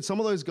just weird. Some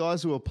of those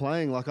guys who were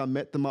playing, like I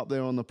met them up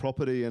there on the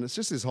property, and it's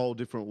just this whole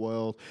different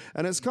world.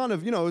 And it's kind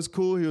of, it was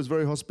cool. He was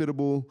very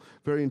hospitable,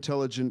 very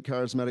intelligent,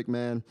 charismatic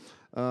man.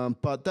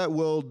 But that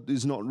world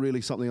is not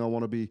really something I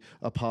want to be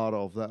a part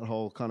of, that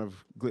whole kind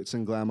of glitz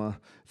and glamour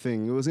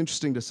thing. It was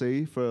interesting to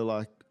see for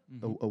like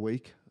a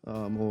week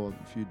or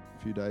a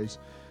few days.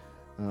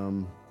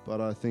 But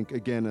I think,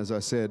 again, as I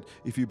said,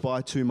 if you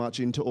buy too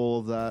much into all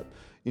of that,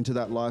 into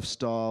that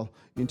lifestyle,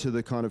 into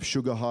the kind of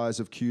sugar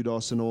highs of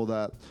kudos and all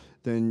that,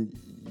 then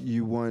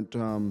you won't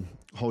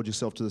hold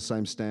yourself to the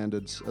same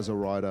standards as a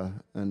rider,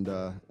 and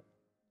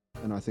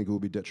I think it will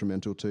be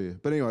detrimental to you.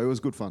 But anyway, it was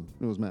good fun.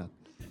 It was mad.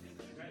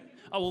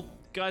 Oh, well,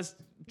 guys,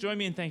 join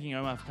me in thanking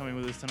Omar for coming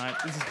with us tonight.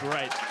 This is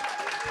great.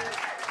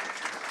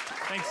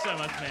 Thanks so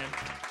much, man.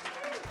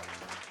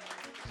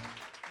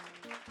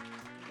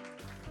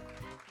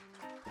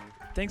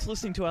 Thanks for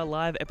listening to our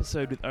live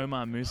episode with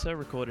Omar Musa,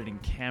 recorded in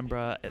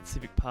Canberra at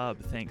Civic Pub.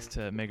 Thanks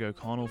to Meg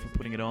O'Connell for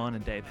putting it on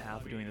and Dave Howe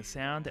for doing the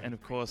sound, and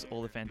of course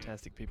all the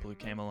fantastic people who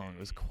came along. It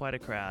was quite a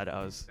crowd.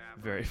 I was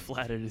very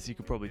flattered, as you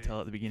could probably tell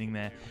at the beginning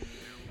there.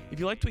 If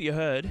you liked what you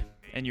heard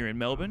and you're in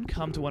Melbourne,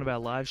 come to one of our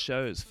live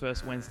shows,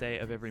 first Wednesday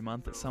of every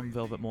month at Some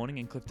Velvet Morning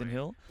in Clifton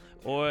Hill.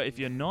 Or if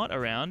you're not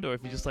around, or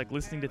if you just like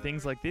listening to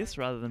things like this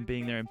rather than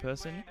being there in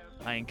person,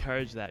 I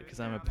encourage that because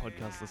I'm a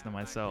podcast listener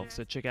myself.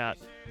 So check out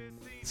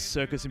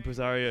circus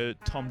impresario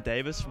Tom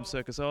Davis from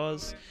Circus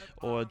Oz,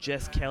 or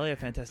Jess Kelly, a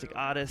fantastic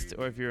artist.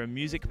 Or if you're a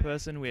music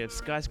person, we have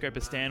Skyscraper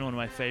Stan, one of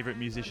my favourite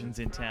musicians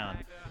in town.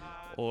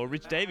 Or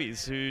Rich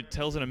Davies, who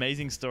tells an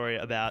amazing story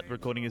about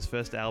recording his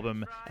first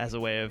album as a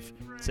way of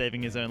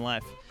saving his own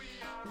life.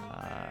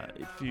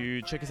 If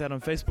you check us out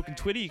on Facebook and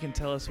Twitter, you can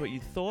tell us what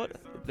you thought.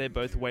 They're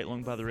both Wait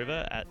Long by the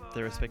River at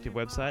their respective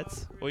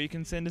websites. Or you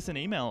can send us an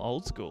email,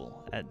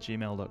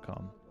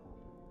 oldschool@gmail.com.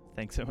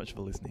 Thanks so much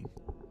for listening.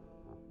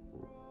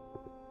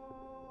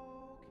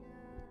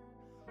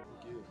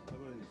 The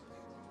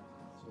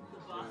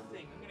last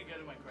thing, I'm going to go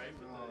to my grave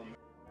with that.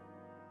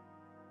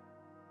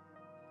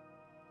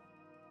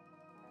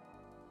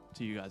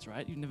 To you guys,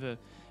 right? You've never...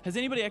 Has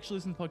anybody actually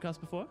listened to the podcast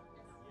before?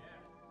 Yeah.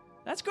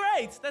 That's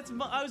great.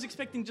 I was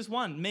expecting just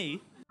one,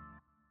 me.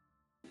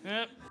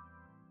 Yep.